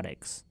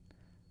narcotics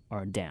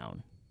are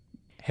down.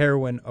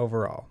 Heroin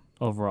overall.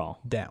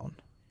 Down.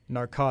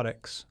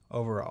 Narcotics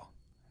overall.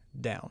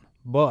 Down.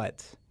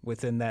 But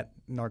within that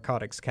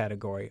narcotics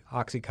category,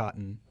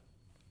 OxyContin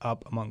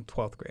up among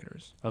 12th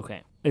graders.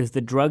 Okay. Is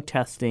the drug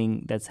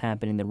testing that's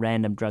happening, the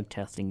random drug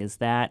testing, is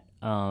that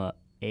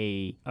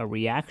a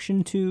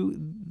reaction to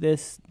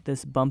this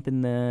bump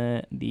in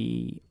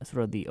the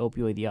sort of the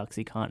opioid, the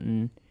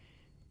OxyContin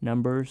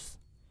numbers?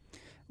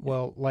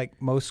 Well,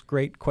 like most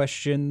great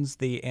questions,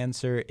 the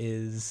answer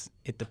is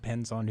it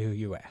depends on who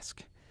you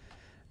ask.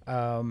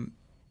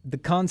 The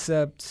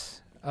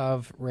concept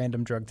of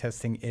random drug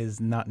testing is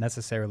not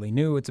necessarily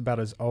new. It's about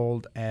as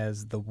old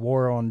as the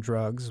war on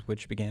drugs,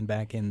 which began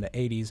back in the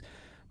 80s,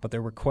 but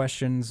there were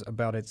questions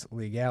about its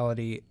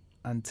legality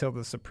until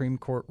the Supreme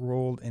Court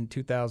ruled in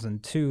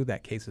 2002.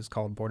 That case is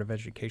called Board of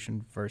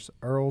Education versus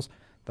Earls.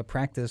 The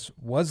practice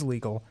was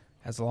legal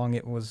as long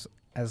as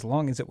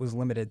it was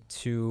limited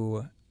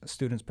to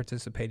students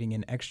participating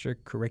in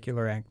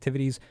extracurricular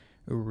activities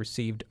who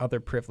received other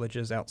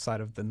privileges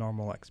outside of the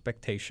normal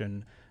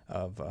expectation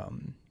of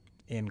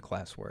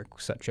in-class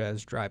work, such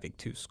as driving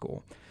to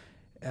school.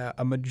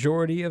 A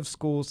majority of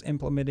schools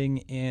implementing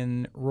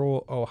in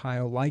rural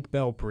Ohio, like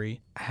Belpre,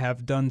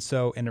 have done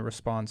so in a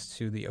response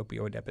to the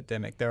opioid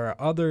epidemic. There are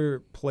other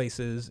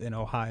places in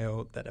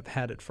Ohio that have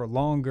had it for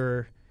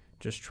longer,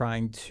 just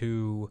trying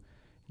to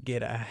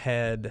get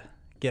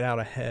out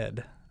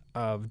ahead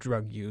of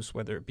drug use,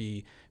 whether it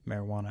be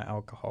marijuana,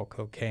 alcohol,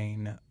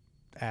 cocaine,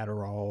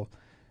 Adderall,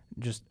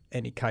 just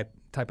any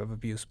type of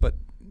abuse. But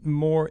in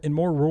more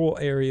rural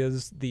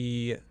areas,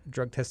 the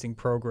drug testing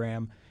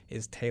program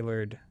is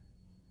tailored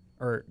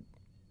or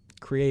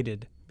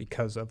created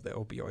because of the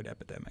opioid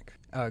epidemic.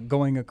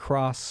 Going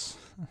across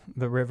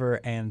the river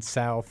and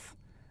south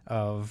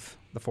of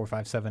the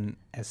 457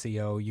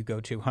 SEO, you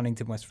go to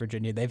Huntington, West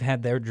Virginia. They've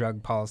had their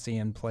drug policy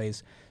in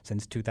place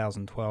since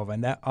 2012,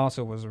 and that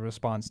also was a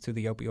response to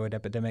the opioid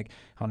epidemic.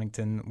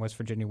 Huntington, West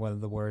Virginia, one of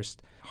the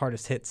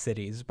hardest hit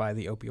cities by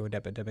the opioid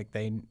epidemic.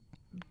 They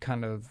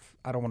kind of,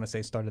 I don't want to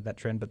say started that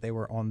trend, but they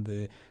were on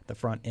the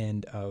front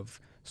end of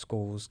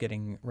schools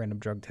getting random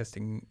drug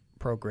testing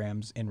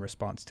programs in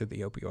response to the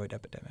opioid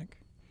epidemic.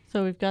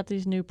 So we've got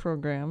these new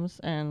programs,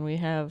 and we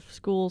have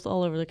schools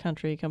all over the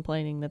country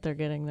complaining that they're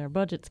getting their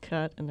budgets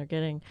cut and they're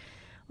getting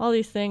all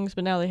these things,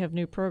 but now they have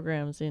new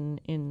programs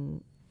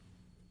in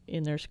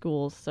their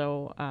schools.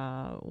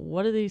 So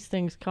what do these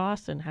things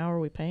cost, and how are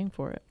we paying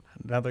for it?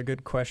 Another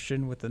good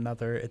question with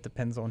another, it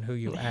depends on who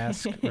you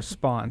ask,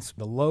 response.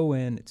 The low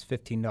end, it's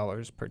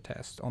 $15 per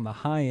test. On the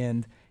high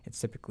end, it's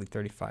typically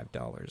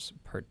 $35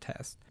 per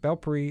test.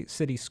 Belpre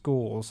City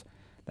Schools,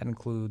 that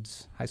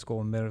includes high school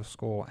and middle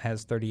school,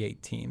 has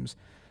 38 teams.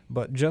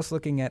 But just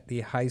looking at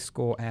the high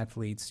school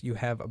athletes, you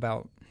have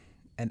about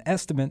an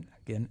estimate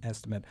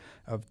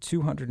of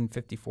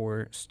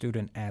 254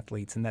 student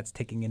athletes, and that's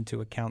taking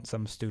into account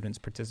some students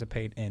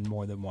participate in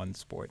more than one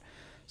sport.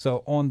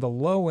 So on the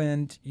low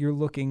end, you're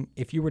looking,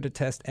 if you were to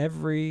test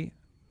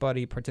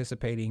everybody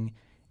participating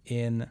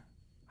in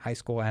high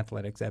school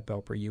athletics at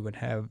Belpre, you would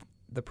have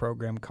the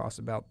program cost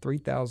about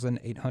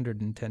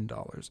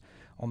 $3,810.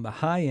 On the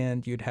high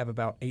end, you'd have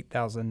about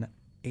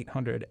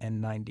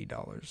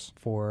 $8,890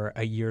 for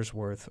a year's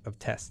worth of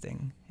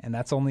testing. And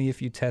that's only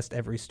if you test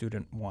every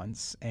student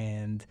once.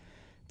 And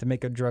to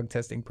make a drug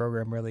testing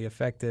program really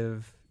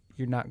effective,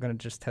 you're not going to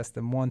just test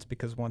them once,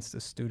 because once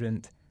the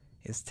student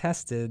is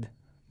tested,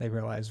 they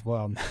realize,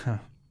 well,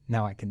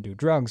 now I can do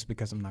drugs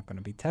because I'm not going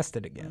to be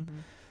tested again. Mm-hmm.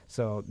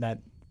 So that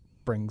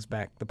brings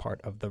back the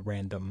part of the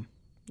random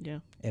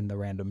in the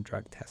random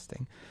drug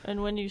testing.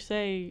 And when you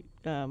say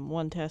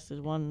one test is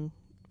one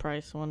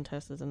price, one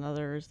test is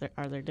another,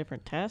 are there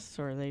different tests,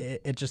 or are they?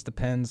 It just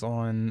depends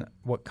on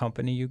what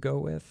company you go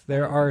with.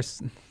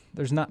 There's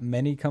not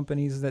many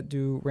companies that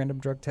do random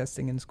drug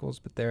testing in schools,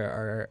 but there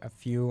are a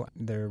few.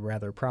 They're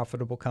rather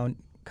profitable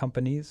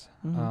companies.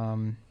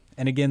 Mm-hmm.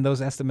 And again,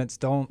 those estimates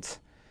don't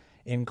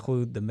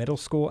include the middle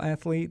school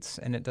athletes,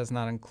 and it does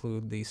not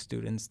include the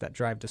students that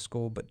drive to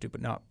school but do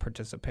not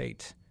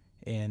participate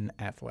in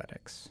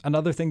athletics.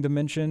 Another thing to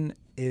mention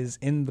is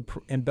in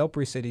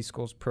Belpre City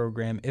Schools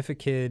program, if a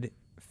kid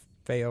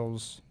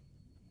fails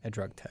a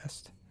drug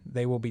test,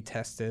 they will be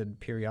tested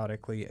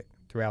periodically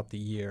throughout the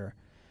year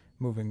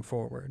moving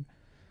forward.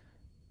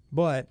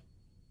 But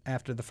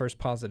after the first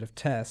positive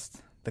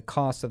test, the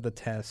cost of the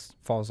test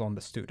falls on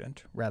the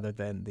student rather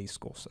than the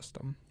school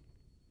system.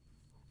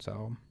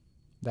 So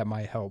that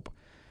might help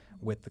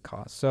with the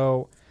cost.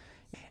 So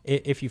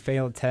if you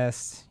fail a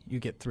test, you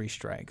get 3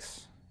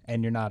 strikes.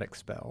 And you're not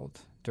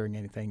expelled during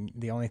anything.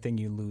 The only thing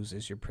you lose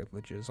is your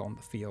privileges on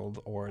the field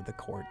or the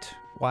court.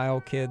 While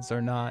kids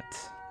are not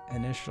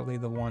initially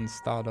the ones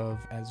thought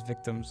of as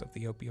victims of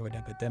the opioid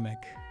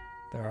epidemic,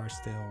 there are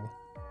still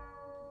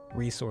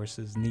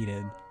resources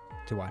needed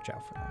to watch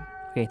out for them.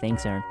 Okay,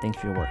 thanks, Aaron. Thanks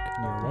for your work.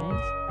 You're welcome.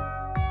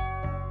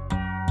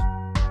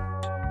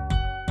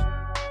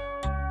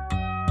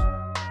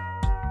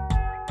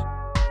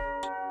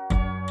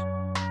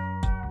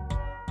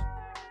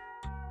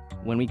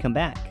 When we come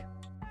back,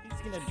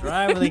 he's gonna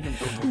drive. Edit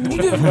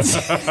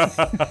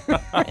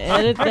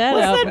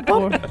that out.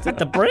 Is it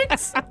the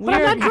brakes?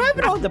 We're not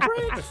driving on the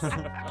brakes.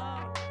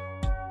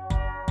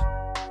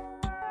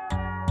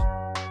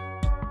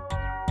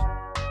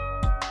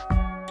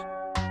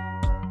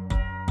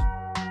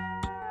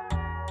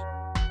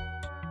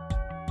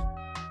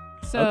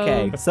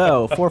 Okay,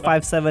 so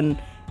 457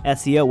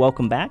 SEO,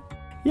 welcome back.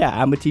 Yeah,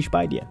 I'm Atish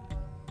Baidia.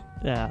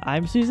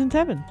 I'm Susan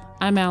Tebben.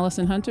 I'm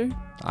Allison Hunter.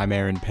 I'm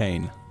Aaron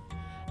Payne.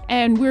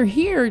 And we're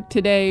here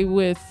today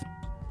with...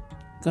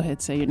 Go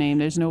ahead, say your name.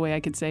 There's no way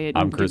I could say it.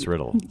 I'm Chris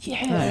Riddle.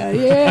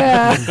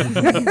 Yeah.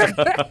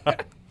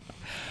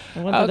 I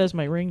want that as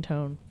my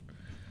ringtone.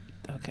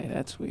 Okay,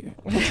 that's weird.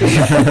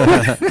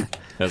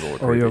 That's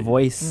or your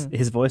voice,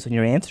 his voice on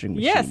your answering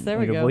machine. Yes, there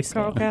we go.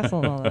 Carl Castle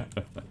and all that.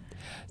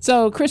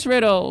 So, Chris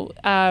Riddle,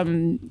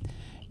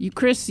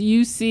 Chris,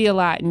 you see a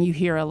lot and you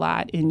hear a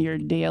lot in your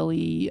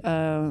daily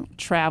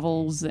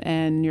travels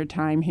and your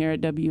time here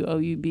at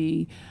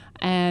WOUB.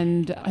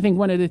 And I think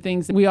one of the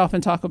things that we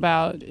often talk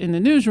about in the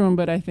newsroom,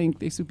 but I think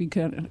this would be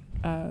kind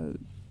of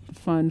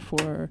fun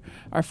for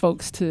our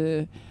folks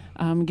to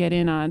get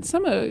in on,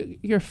 some of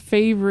your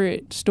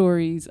favorite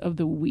stories of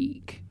the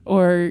week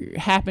or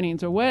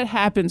happenings, or what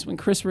happens when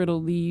Chris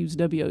Riddle leaves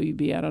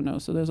WOUB. I don't know.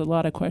 So there's a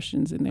lot of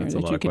questions in there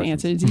that you can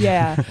answer.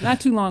 Yeah,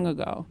 not too long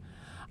ago.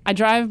 I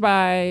drive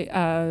by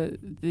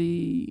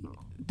the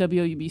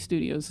WOUB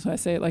studios, so I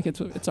say it like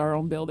it's our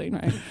own building,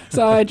 right?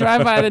 So I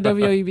drive by the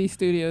WOUB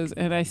studios,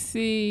 and I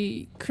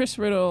see Chris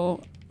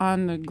Riddle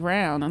on the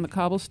ground, on the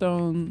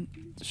cobblestone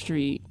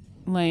street,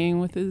 laying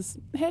with his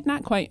head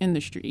not quite in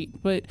the street,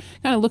 but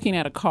kind of looking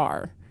at a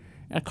car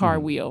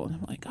wheel. And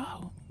I'm like,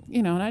 oh,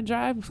 and I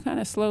drive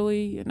kind of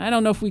slowly, and I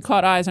don't know if we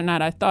caught eyes or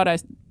not. I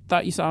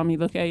thought you saw me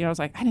look at you. I was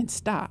like, I didn't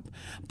stop,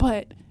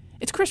 but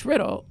it's Chris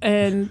Riddle,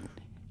 and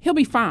he'll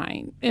be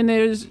fine. And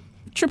there's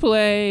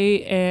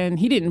AAA, and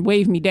he didn't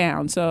wave me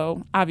down,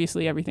 so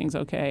obviously everything's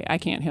okay. I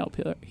can't help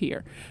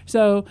here.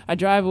 So I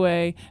drive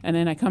away, and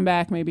then I come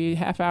back maybe a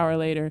half hour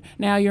later.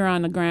 Now you're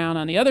on the ground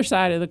on the other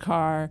side of the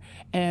car,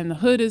 and the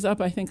hood is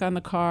up, I think, on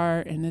the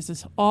car, and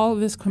there's all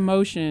this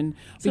commotion.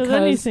 So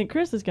then you think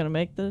Chris is going to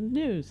make the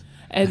news.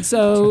 And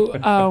so,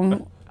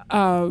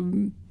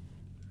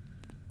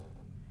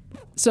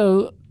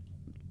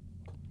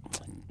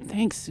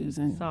 thanks,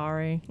 Susan.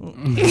 Sorry.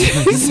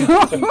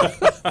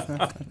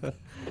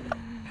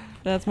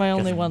 That's my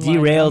only one line.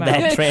 Derailed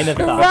that train of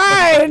thought.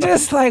 Right.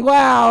 Just like,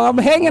 wow, I'm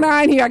hanging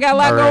on here. I got a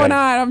lot going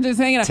on. I'm just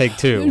hanging on. Take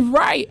two.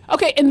 Right.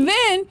 Okay. And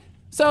then,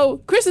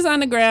 so Chris is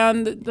on the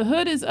ground. The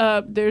hood is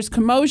up. There's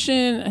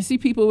commotion. I see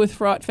people with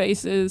fraught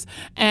faces.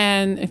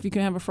 And if you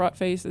can have a fraught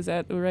face, is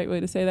that the right way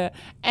to say that?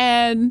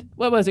 And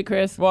what was it,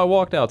 Chris? Well, I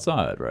walked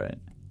outside, right?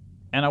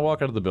 And I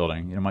walk out of the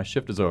building. My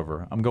shift is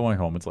over. I'm going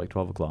home. It's like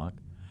 12 o'clock.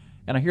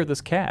 And I hear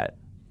this cat.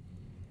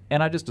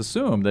 And I just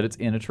assume that it's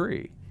in a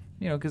tree.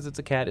 Because it's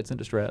a cat, it's in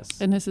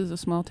distress. And this is a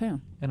small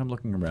town. And I'm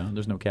looking around.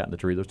 There's no cat in the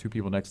tree. There's two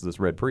people next to this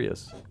red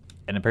Prius.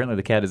 And apparently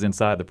the cat is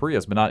inside the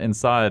Prius, but not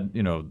inside,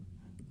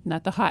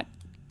 Not the hot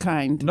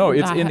kind. No,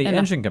 it's in the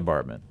engine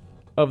compartment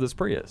of this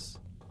Prius.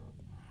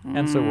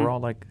 And so we're all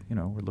like,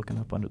 we're looking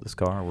up under this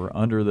car. We're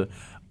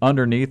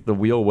underneath the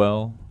wheel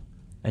well,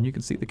 and you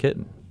can see the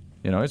kitten.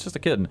 It's just a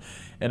kitten.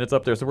 And it's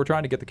up there. So we're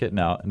trying to get the kitten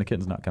out, and the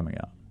kitten's not coming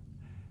out.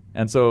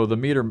 And so the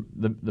meter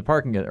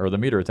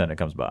attendant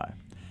comes by.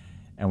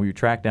 And we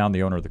track down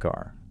the owner of the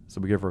car. So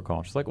we give her a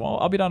call. She's like, well,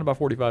 I'll be down in about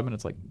 45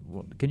 minutes. Like,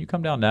 well, can you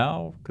come down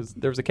now? Because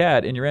there's a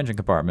cat in your engine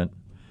compartment,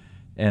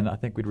 and I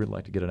think we'd really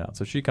like to get it out.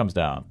 So she comes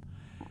down.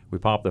 We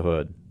pop the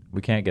hood.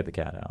 We can't get the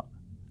cat out.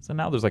 So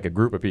now there's like a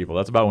group of people.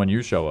 That's about when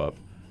you show up.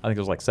 I think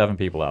there's like 7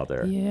 people out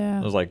there. Yeah.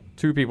 There's like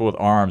 2 people with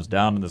arms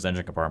down in this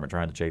engine compartment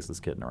trying to chase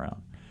this kitten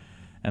around.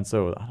 And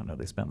so, I don't know,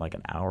 they spent like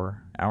an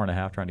hour and a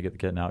half trying to get the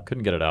kitten out.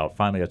 Couldn't get it out.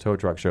 Finally, a tow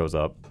truck shows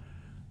up.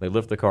 They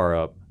lift the car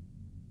up.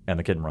 And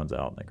the kitten runs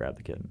out, and they grab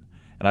the kitten.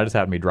 And I just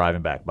happened to be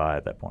driving back by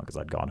at that point because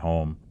I'd gone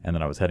home, and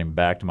then I was heading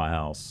back to my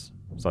house.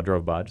 So I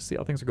drove by to see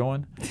how things are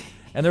going.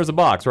 And there's a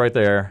box right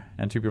there,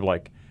 and 2 people are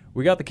like,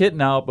 we got the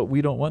kitten out, but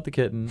we don't want the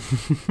kitten.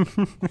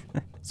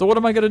 So what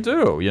am I going to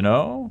do,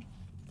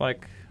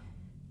 Like,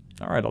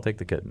 all right, I'll take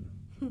the kitten.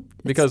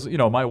 Because,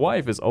 my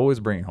wife is always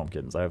bringing home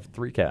kittens. I have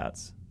 3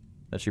 cats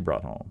that she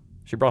brought home.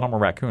 She brought home a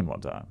raccoon one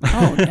time.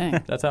 Oh,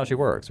 dang. That's how she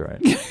works, right?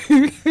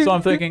 So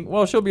I'm thinking,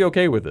 well, she'll be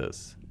okay with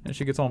this. And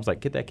she gets home and is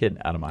like, get that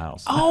kitten out of my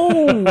house.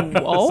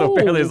 Oh. So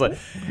apparently it's like,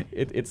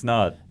 it's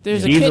not.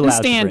 There's a kitten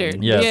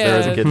standard. Yes, there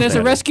is a kitten There's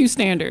standard. a rescue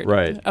standard.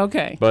 Right.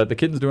 Okay. But the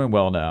kitten's doing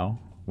well now.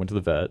 Went to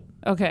the vet.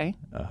 Okay.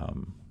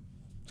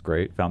 It's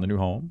great. Found a new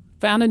home.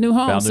 Found a new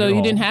home. So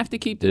you didn't have to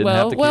keep the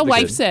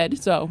wife said,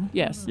 so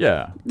yes.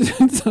 Yeah.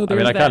 So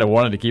I kind of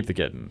wanted to keep the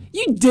kitten.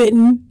 You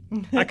didn't.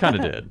 I kind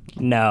of did.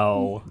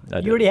 No.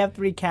 You already have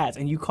 3 cats,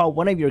 and you call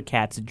one of your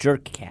cats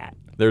Jerk Cat.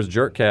 There's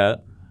Jerk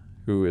Cat,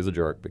 who is a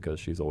jerk because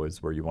she's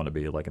always where you want to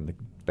be, like in the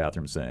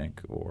bathroom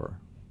sink or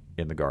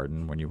in the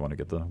garden when you want to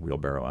get the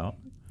wheelbarrow out.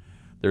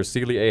 There's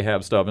Sealy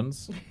Ahab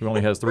Stubbins, who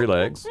only has 3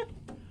 legs.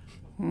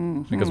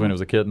 Because when he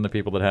was a kitten, the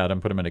people that had him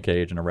put him in a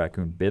cage, and a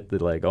raccoon bit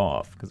the leg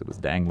off because it was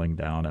dangling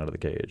down out of the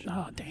cage.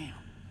 Oh, damn.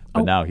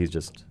 But now he's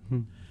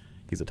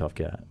a tough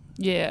cat.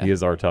 Yeah. He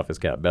is our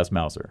toughest cat, best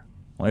mouser.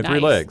 Only 3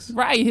 Nice. legs.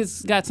 Right,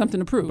 he's got something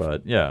to prove.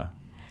 But, yeah.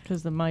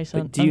 Because the mice Do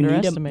you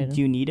underestimate him.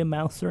 Do you need a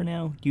mouser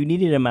now? You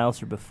needed a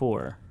mouser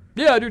before.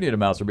 Yeah, I do need a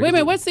mouser. Wait a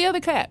minute, what's the other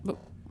cat?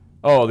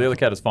 Oh, the other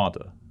cat is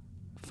Fanta.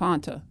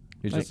 Fanta.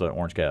 He's just an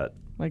orange cat.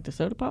 Like the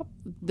soda pop?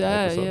 Like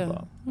the soda Yeah.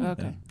 pop.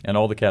 Okay. Yeah. And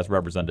all the cats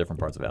represent different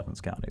parts of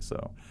Athens County.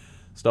 So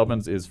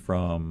Stubbins is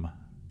from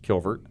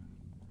Kilvert.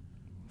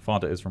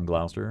 Fonta is from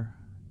Gloucester.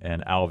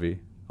 And Alvy,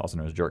 also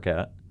known as Jerk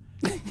Cat,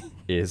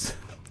 is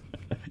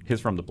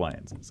from the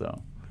Plains.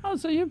 So Oh,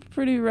 so you're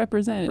pretty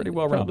represented. pretty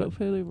well rounded.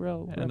 Pretty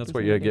well. And that's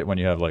what you get when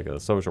you have like a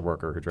social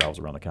worker who travels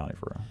around the county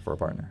for a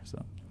partner.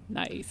 So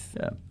Nice.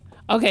 yeah.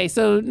 Okay,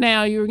 so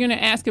now you were going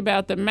to ask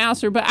about the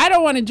mouser, but I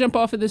don't want to jump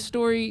off of this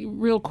story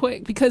real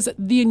quick because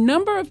the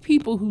number of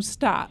people who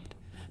stopped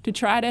to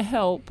try to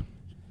help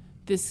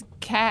this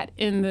cat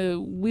in the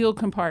wheel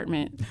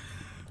compartment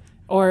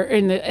or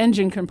in the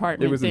engine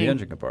compartment. It was in the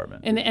engine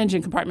compartment. In the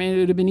engine compartment. It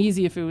would have been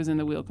easy if it was in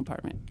the wheel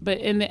compartment, but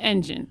in the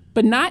engine.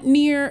 But not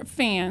near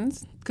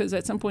fans because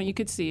at some point you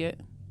could see it.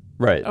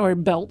 Right. Or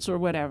belts or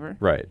whatever.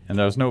 Right. And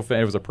there was no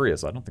fan. It was a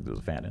Prius. I don't think there was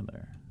a fan in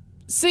there.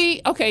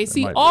 See,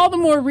 might all the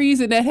more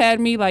reason that had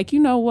me like, you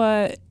know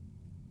what?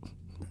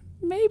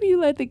 Maybe you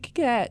let the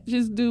cat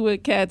just do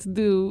what cats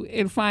do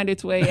and find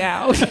its way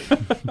out.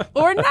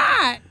 Or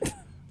not.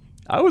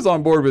 I was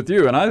on board with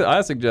you, and I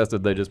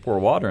suggested they just pour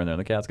water in there and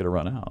the cat's going to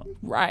run out.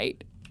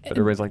 Right. But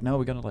everybody's like, no,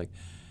 we got to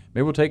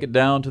maybe we'll take it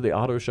down to the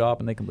auto shop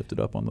and they can lift it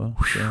up on the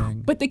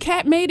thing. But the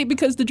cat made it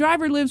because the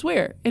driver lives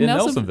where? In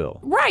Nelsonville.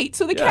 Right.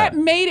 So the Yeah. cat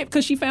made it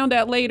because she found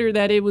out later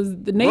that it was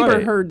the neighbor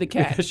Right. heard the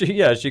cat.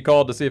 she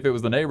called to see if it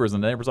was the neighbors,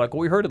 and the neighbor's like,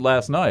 well, we heard it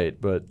last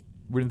night, but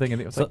we didn't think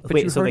anything. It was like,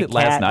 but you so heard the it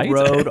last cat night?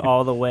 rode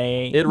all the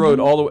way. It rode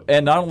all the way.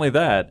 And not only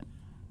that,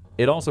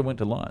 it also went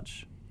to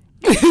lunch.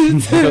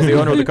 Because the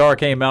owner of the car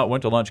came out,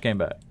 went to lunch, came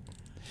back.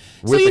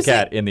 With you the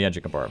cat in the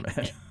engine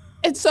compartment.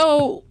 And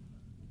so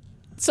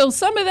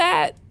some of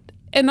that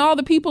and all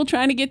the people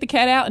trying to get the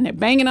cat out and they're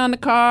banging on the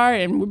car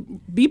and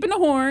beeping the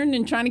horn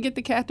and trying to get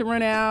the cat to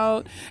run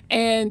out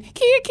and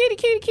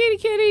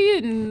kitty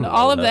and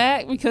all of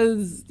that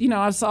because,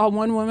 I saw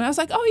one woman. I was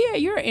like, oh, yeah,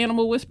 you're an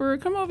animal whisperer.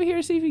 Come over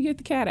here, see if you get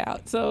the cat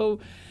out. So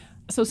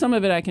some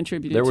of it I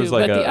contributed to. There was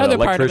like but the an other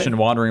part of electrician it,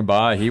 wandering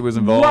by. He was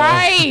involved.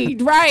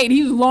 Right.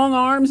 He was long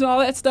arms and all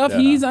that stuff. Yeah.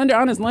 He's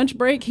on his lunch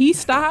break. He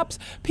stops.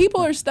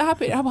 People are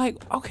stopping. I'm like,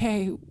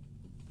 okay,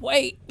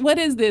 wait, what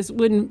is this?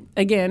 When,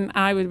 again,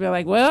 I would be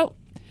like, well,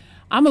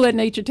 I'm going to let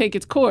nature take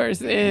its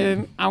course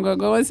and I'm going to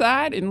go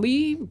inside and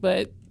leave.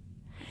 But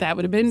that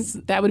would have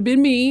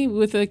been me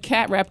with a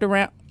cat wrapped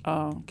around.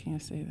 Oh, can I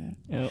say that?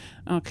 Yep.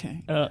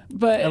 Okay.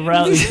 But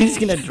around, he's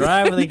going to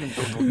drive. Edit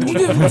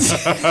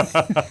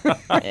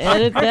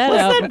that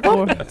out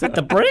before. Is that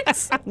the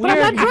brakes? I'm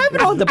not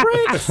driving on the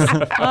brakes.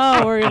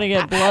 Oh, we're going to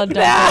get blood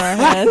down our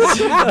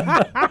heads.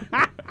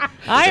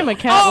 I am a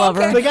cat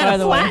lover, by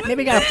the way.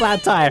 Maybe got a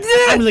flat tire.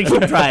 I'm going to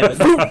keep driving.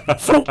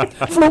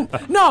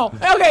 No.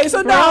 Okay,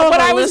 so For no, all of what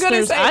our I was going to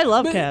listeners, say. I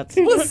love cats.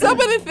 Well, some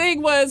of the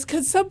thing was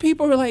because some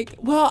people were like,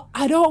 well,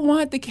 I don't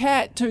want the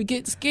cat to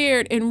get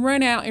scared and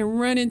run out and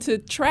run into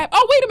trap.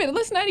 Oh, wait a minute.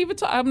 Let's not even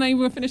talk. I'm not even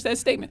going to finish that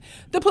statement.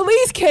 The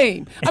police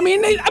came.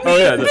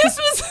 This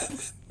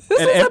was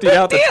and a emptied big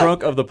out the deal.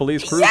 trunk of the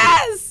police cruiser.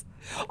 Yes.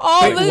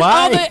 All Wait, the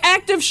why?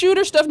 active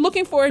shooter stuff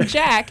looking for a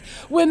jack.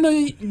 When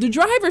the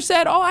driver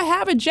said, oh, I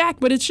have a jack,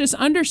 but it's just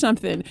under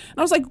something. And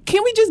I was like,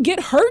 can we just get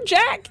her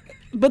jack?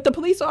 But the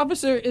police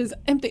officer is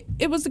empty.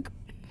 It was a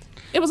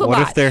lot. What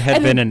if there had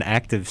And been then- an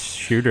active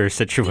shooter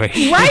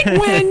situation? Right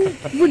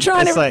when we're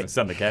trying It's to... like,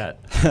 Send the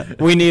cat.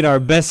 we need our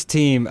best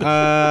team.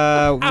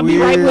 I'll be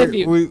right with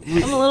you.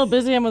 I'm a little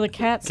busy. I'm with a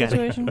cat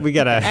situation. We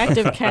got a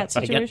active cat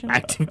situation.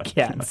 Active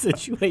cat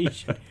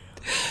situation.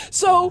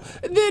 So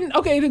then,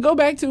 okay, to go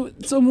back to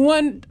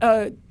one,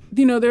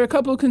 there are a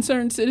couple of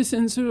concerned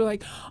citizens who are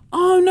like,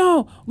 oh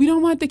no, we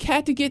don't want the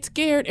cat to get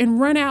scared and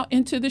run out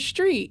into the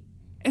street.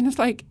 And it's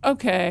like,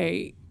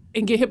 okay,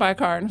 and get hit by a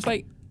car. And it's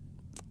like,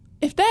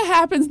 if that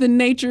happens, then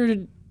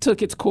nature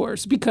took its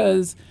course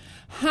because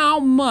how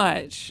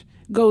much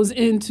goes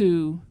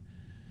into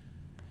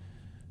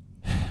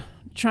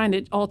trying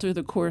to alter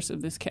the course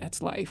of this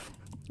cat's life?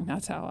 And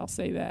that's how I'll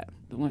say that.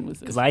 The one was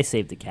Because I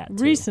saved the cat, too.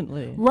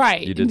 Recently.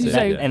 Right. You did You say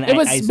say- that. And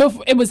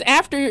it was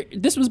after,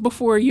 this was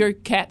before your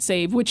cat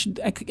save, which,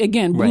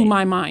 again, blew Right.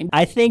 my mind.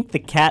 I think the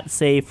cat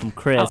save from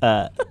Chris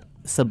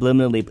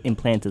subliminally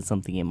implanted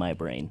something in my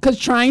brain. Because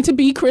trying to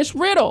be Chris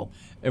Riddle.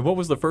 And what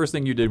was the first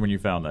thing you did when you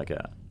found that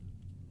cat?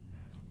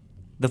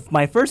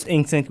 My first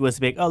instinct was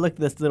to be like, oh, look at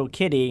this little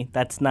kitty.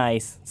 That's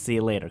nice. See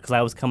you later. Because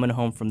I was coming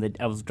home from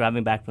I was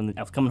coming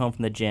home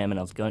from the gym, and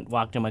I was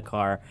walked in my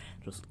car,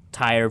 just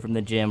tired from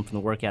the gym, from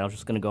the workout. I was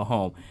just going to go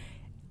home.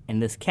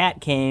 And this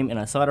cat came, and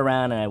I saw it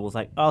around, and I was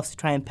like, oh, let's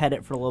try and pet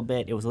it for a little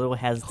bit. It was a little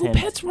hesitant.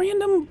 Who pets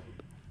random?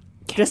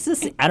 Just to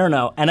see, I don't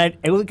know. And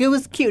it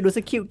was cute. It was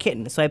a cute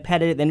kitten. So I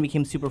petted it, then it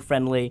became super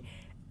friendly.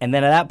 And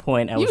then at that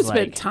point, I was like...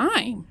 You spent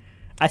time.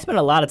 I spent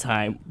a lot of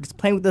time just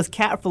playing with this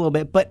cat for a little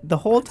bit, but the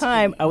whole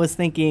time I was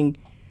thinking...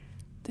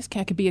 This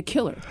cat could be a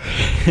killer.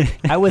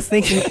 I was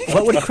thinking,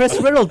 what would Chris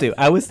Riddle do?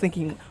 I was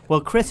thinking, well,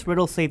 Chris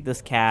Riddle saved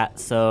this cat,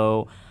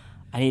 so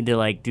I need to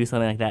like do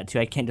something like that too.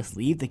 I can't just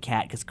leave the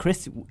cat because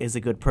Chris is a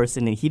good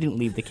person and he didn't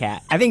leave the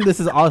cat. I think this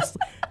is all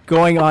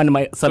going on in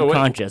my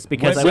subconscious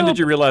because when did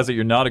you realize that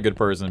you're not a good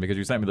person? Because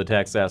you sent me the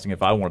text asking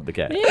if I wanted the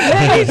cat.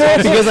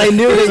 Because I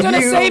knew he was going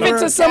to save it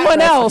to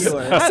someone else.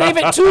 Save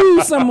it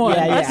to someone.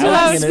 That's what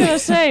I was going to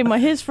say.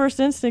 His first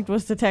instinct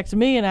was to text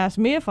me and ask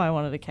me if I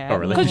wanted a cat. Oh,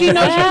 really? Because you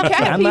know you're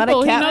cat I'm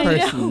people. not a cat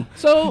person.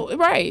 So,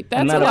 right.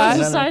 That's a lot. That's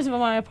the size of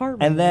my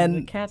apartment. And then,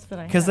 the cats that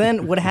I have. Because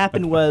then what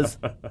happened was,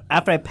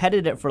 after I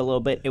petted it for a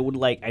little bit, it would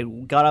like, I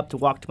got up to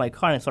walk to my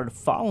car and it started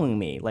following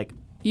me. Like,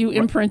 you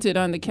imprinted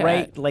on the cat.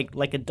 Right,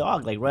 like a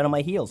dog, like right on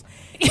my heels.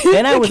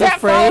 Then I was cat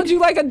afraid. Followed you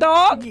like a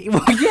dog?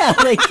 Well, yeah,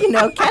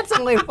 cats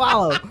only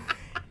follow.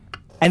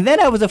 And then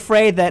I was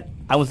afraid that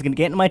I was going to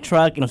get in my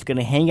truck and I was going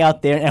to hang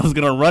out there and I was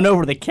going to run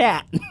over the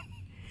cat.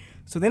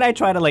 So then I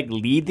try to like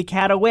lead the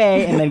cat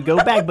away and then go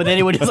back, but then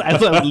I would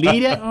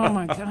lead it oh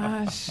my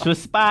gosh. to a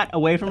spot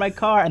away from my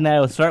car, and then I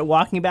would start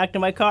walking back to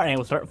my car, and it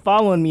would start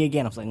following me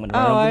again. I was like, I'm going to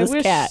run over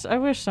this cat. I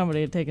wish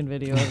somebody had taken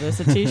video of this.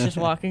 Atish just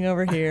walking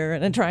over here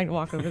and then trying to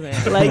walk over there.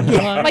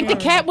 Like the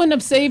cat wouldn't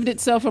have saved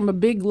itself from a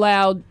big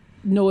loud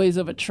noise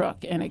of a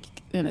truck and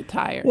a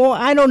tire. Well,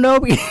 I don't know.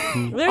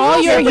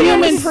 All your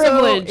human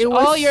privilege.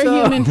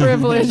 Human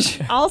privilege.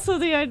 Also,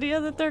 the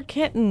idea that they're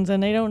kittens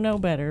and they don't know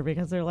better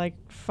because they're like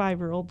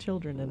 5-year-old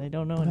children and they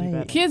don't know any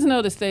better. Kids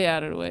know to stay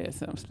out of the way of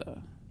some stuff.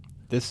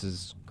 This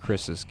is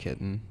Chris's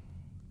kitten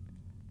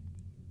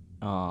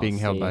Oh, being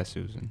held by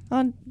Susan.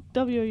 On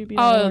WOUB.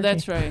 Oh,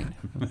 that's right.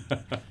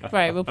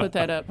 Right, we'll put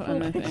that up on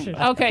the thing.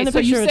 Okay, And the so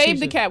you picture of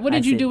saved the Atish. cat. What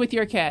did you do with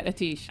your cat,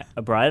 Atish?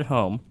 I brought it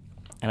home,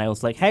 and I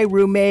was like, hey,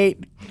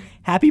 roommate,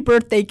 happy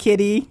birthday,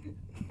 kitty.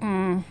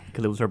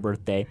 Because it was her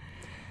birthday.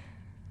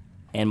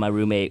 And my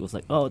roommate was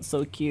like, oh, it's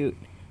so cute.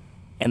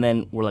 And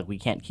then we're like, we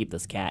can't keep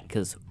this cat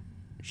because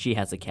she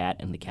has a cat,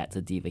 and the cat's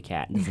a diva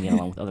cat and doesn't get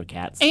along with other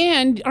cats.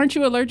 And aren't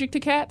you allergic to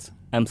cats?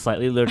 I'm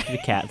slightly allergic to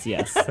cats,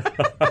 yes.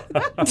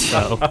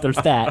 So there's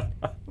that.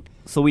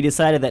 So we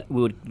decided that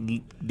we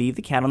would leave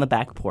the cat on the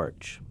back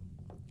porch.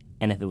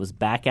 And if it was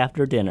back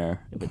after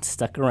dinner, if it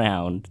stuck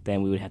around,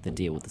 then we would have to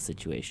deal with the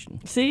situation.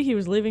 See, he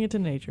was leaving it to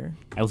nature.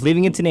 I was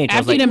leaving it to nature.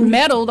 After you'd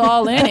meddled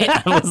all in it.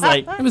 I was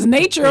like, it was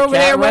nature the over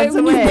cat there runs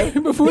away.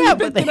 before you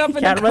picked it up in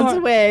the car. cat runs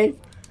away.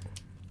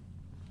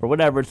 Or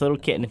whatever, it's a little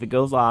kitten. If it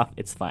goes off,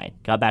 it's fine.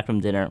 Got back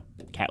from dinner,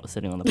 cat was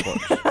sitting on the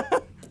porch.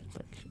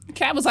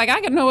 Cat was like,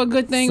 I can know a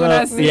good thing when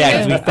I see yeah,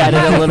 it. because we fed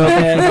it a little bit.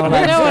 And all I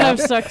that know when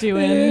stuff. I've sucked you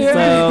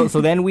in.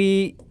 So then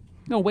we...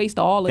 Don't waste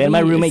all of it. Then my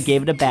roommate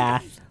gave it a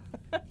bath.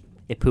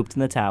 It pooped in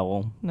the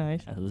towel.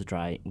 Nice. It was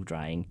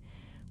drying.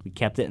 We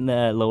kept it in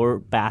the lower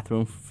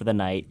bathroom for the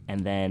night,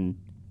 and then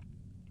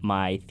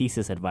my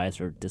thesis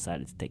advisor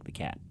decided to take the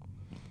cat.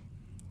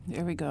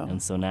 There we go.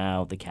 And so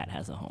now the cat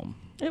has a home.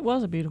 It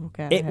was a beautiful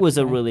cat. It was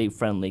a really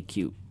friendly,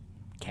 cute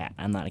cat.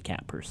 I'm not a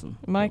cat person.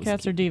 My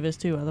cats are divas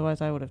too. Otherwise,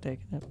 I would have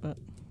taken it. But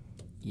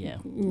yeah.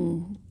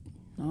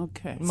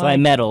 Okay. So I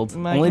meddled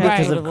only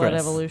because of let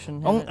Chris.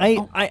 evolution.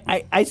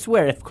 I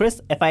swear,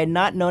 if I had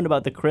not known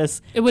about the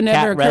Chris, it would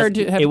never occurred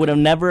to have. It would have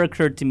never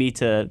occurred to me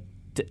to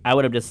I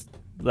would have just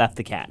left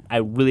the cat. I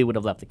really would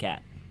have left the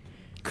cat.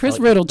 Chris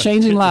Riddle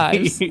changing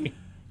lives.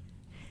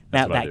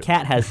 Now that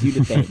cat has you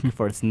to thank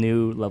for its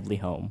new lovely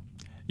home.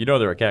 You know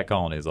there are cat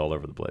colonies all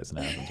over the place in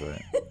Athens,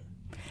 right?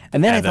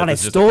 And then I thought I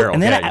stole.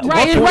 And then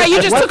right,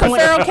 you just took a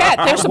feral cat.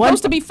 They're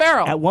supposed to be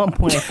feral. At one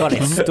point, I thought I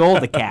stole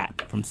the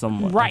cat from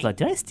someone. Right. I was like,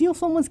 did I steal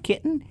someone's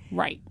kitten?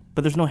 Right.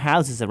 But there's no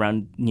houses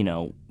around,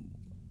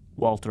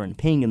 Walter and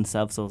Ping and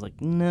stuff. So I was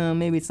like, no,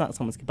 maybe it's not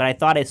someone's. But I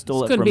thought I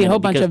stole it. Could be a whole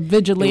bunch of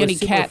vigilante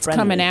cats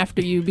coming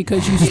after you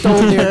because you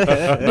stole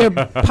their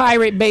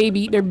pirate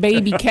baby, their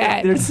baby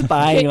cat. They're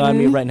spying on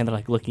me right now. They're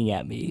like looking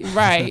at me.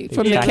 Right,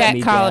 from the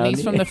cat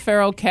colonies, from the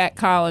feral cat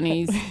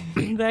colonies.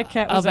 That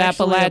cat was of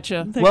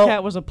Appalachia. That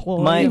cat was a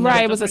ploy.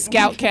 Right, it was a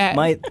scout cat.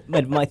 My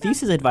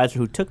thesis advisor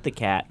who took the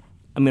cat.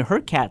 I mean,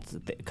 her cats.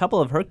 A couple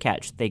of her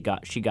cats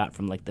she got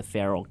from like the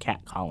feral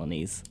cat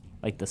colonies.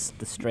 Like the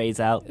strays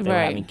out, they were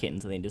having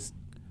kittens, and they just.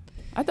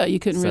 I thought you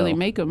couldn't really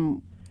make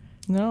them.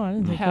 No, I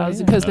didn't think house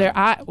so. Because their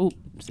eye. Oh,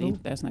 see,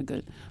 that's not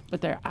good. But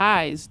their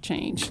eyes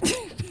change.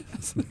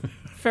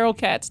 Feral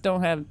cats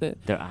don't have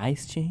their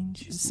eyes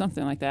change.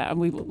 Something like that.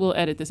 We'll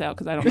edit this out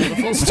because I don't know the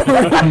full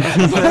story.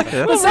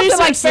 But something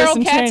like feral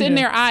cats in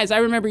their eyes. I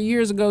remember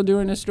years ago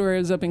doing a story. I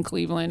was up in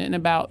Cleveland and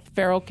about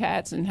feral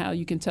cats and how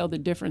you can tell the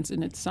difference,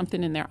 and it's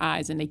something in their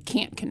eyes, and they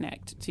can't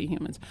connect to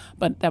humans.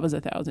 But that was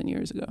 1,000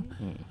 years ago.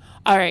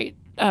 All right.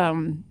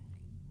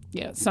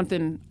 Yeah,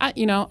 something.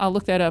 I'll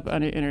look that up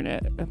on the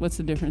internet. What's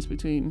the difference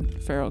between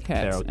feral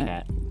cats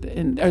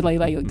and or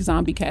like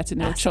zombie cats in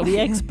their children?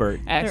 The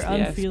expert. Ask They're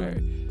the unfeeling.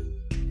 expert.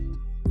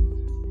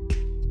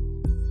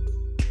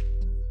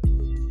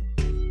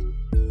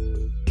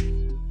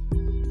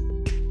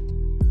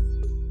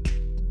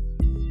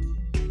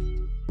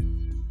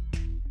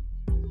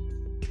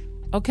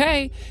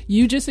 Okay,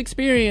 you just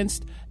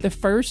experienced the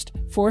first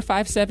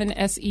 457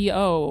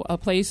 SEO, a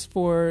place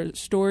for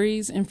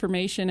stories,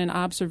 information, and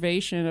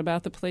observation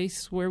about the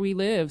place where we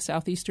live,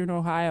 southeastern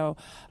Ohio.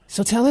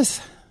 So tell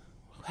us,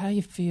 how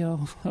you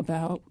feel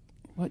about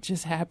what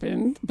just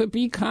happened, but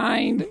be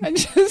kind.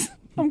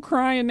 I'm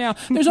crying now.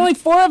 There's only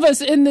 4 of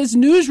us in this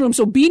newsroom,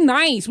 so be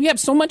nice. We have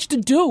so much to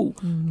do.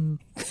 Mm-hmm.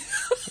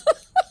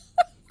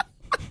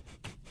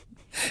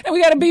 And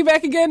we got to be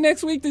back again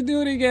next week to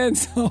do it again.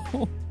 So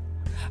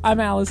I'm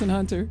Allison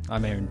Hunter.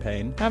 I'm Aaron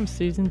Payne. I'm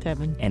Susan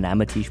Tebben. And I'm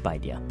Atish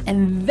Baidia.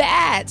 And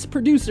that's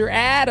producer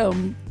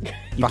Adam.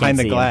 Behind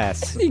the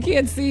glass. You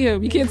can't see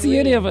him. You can't see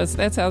any of us.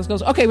 That's how it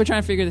goes. Okay, we're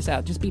trying to figure this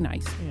out. Just be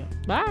nice. Yeah.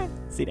 Bye.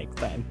 See you next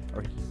time.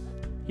 Or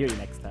hear you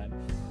next time.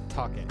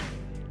 Talk it.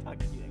 Talk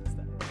to you next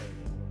time.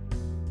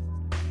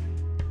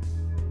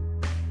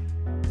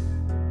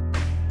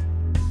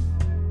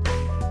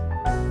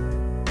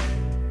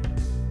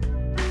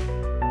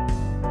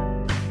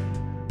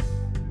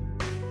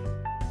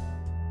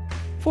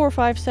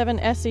 457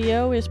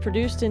 SEO is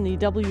produced in the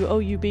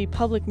WOUB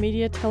Public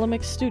Media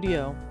Telemix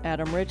studio.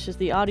 Adam Rich is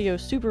the audio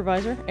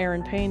supervisor,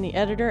 Aaron Payne the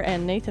editor,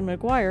 and Nathan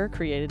McGuire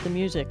created the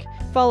music.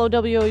 Follow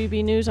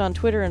WOUB News on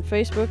Twitter and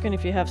Facebook, and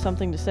if you have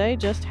something to say,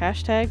 just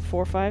hashtag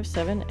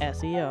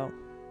 457SEO.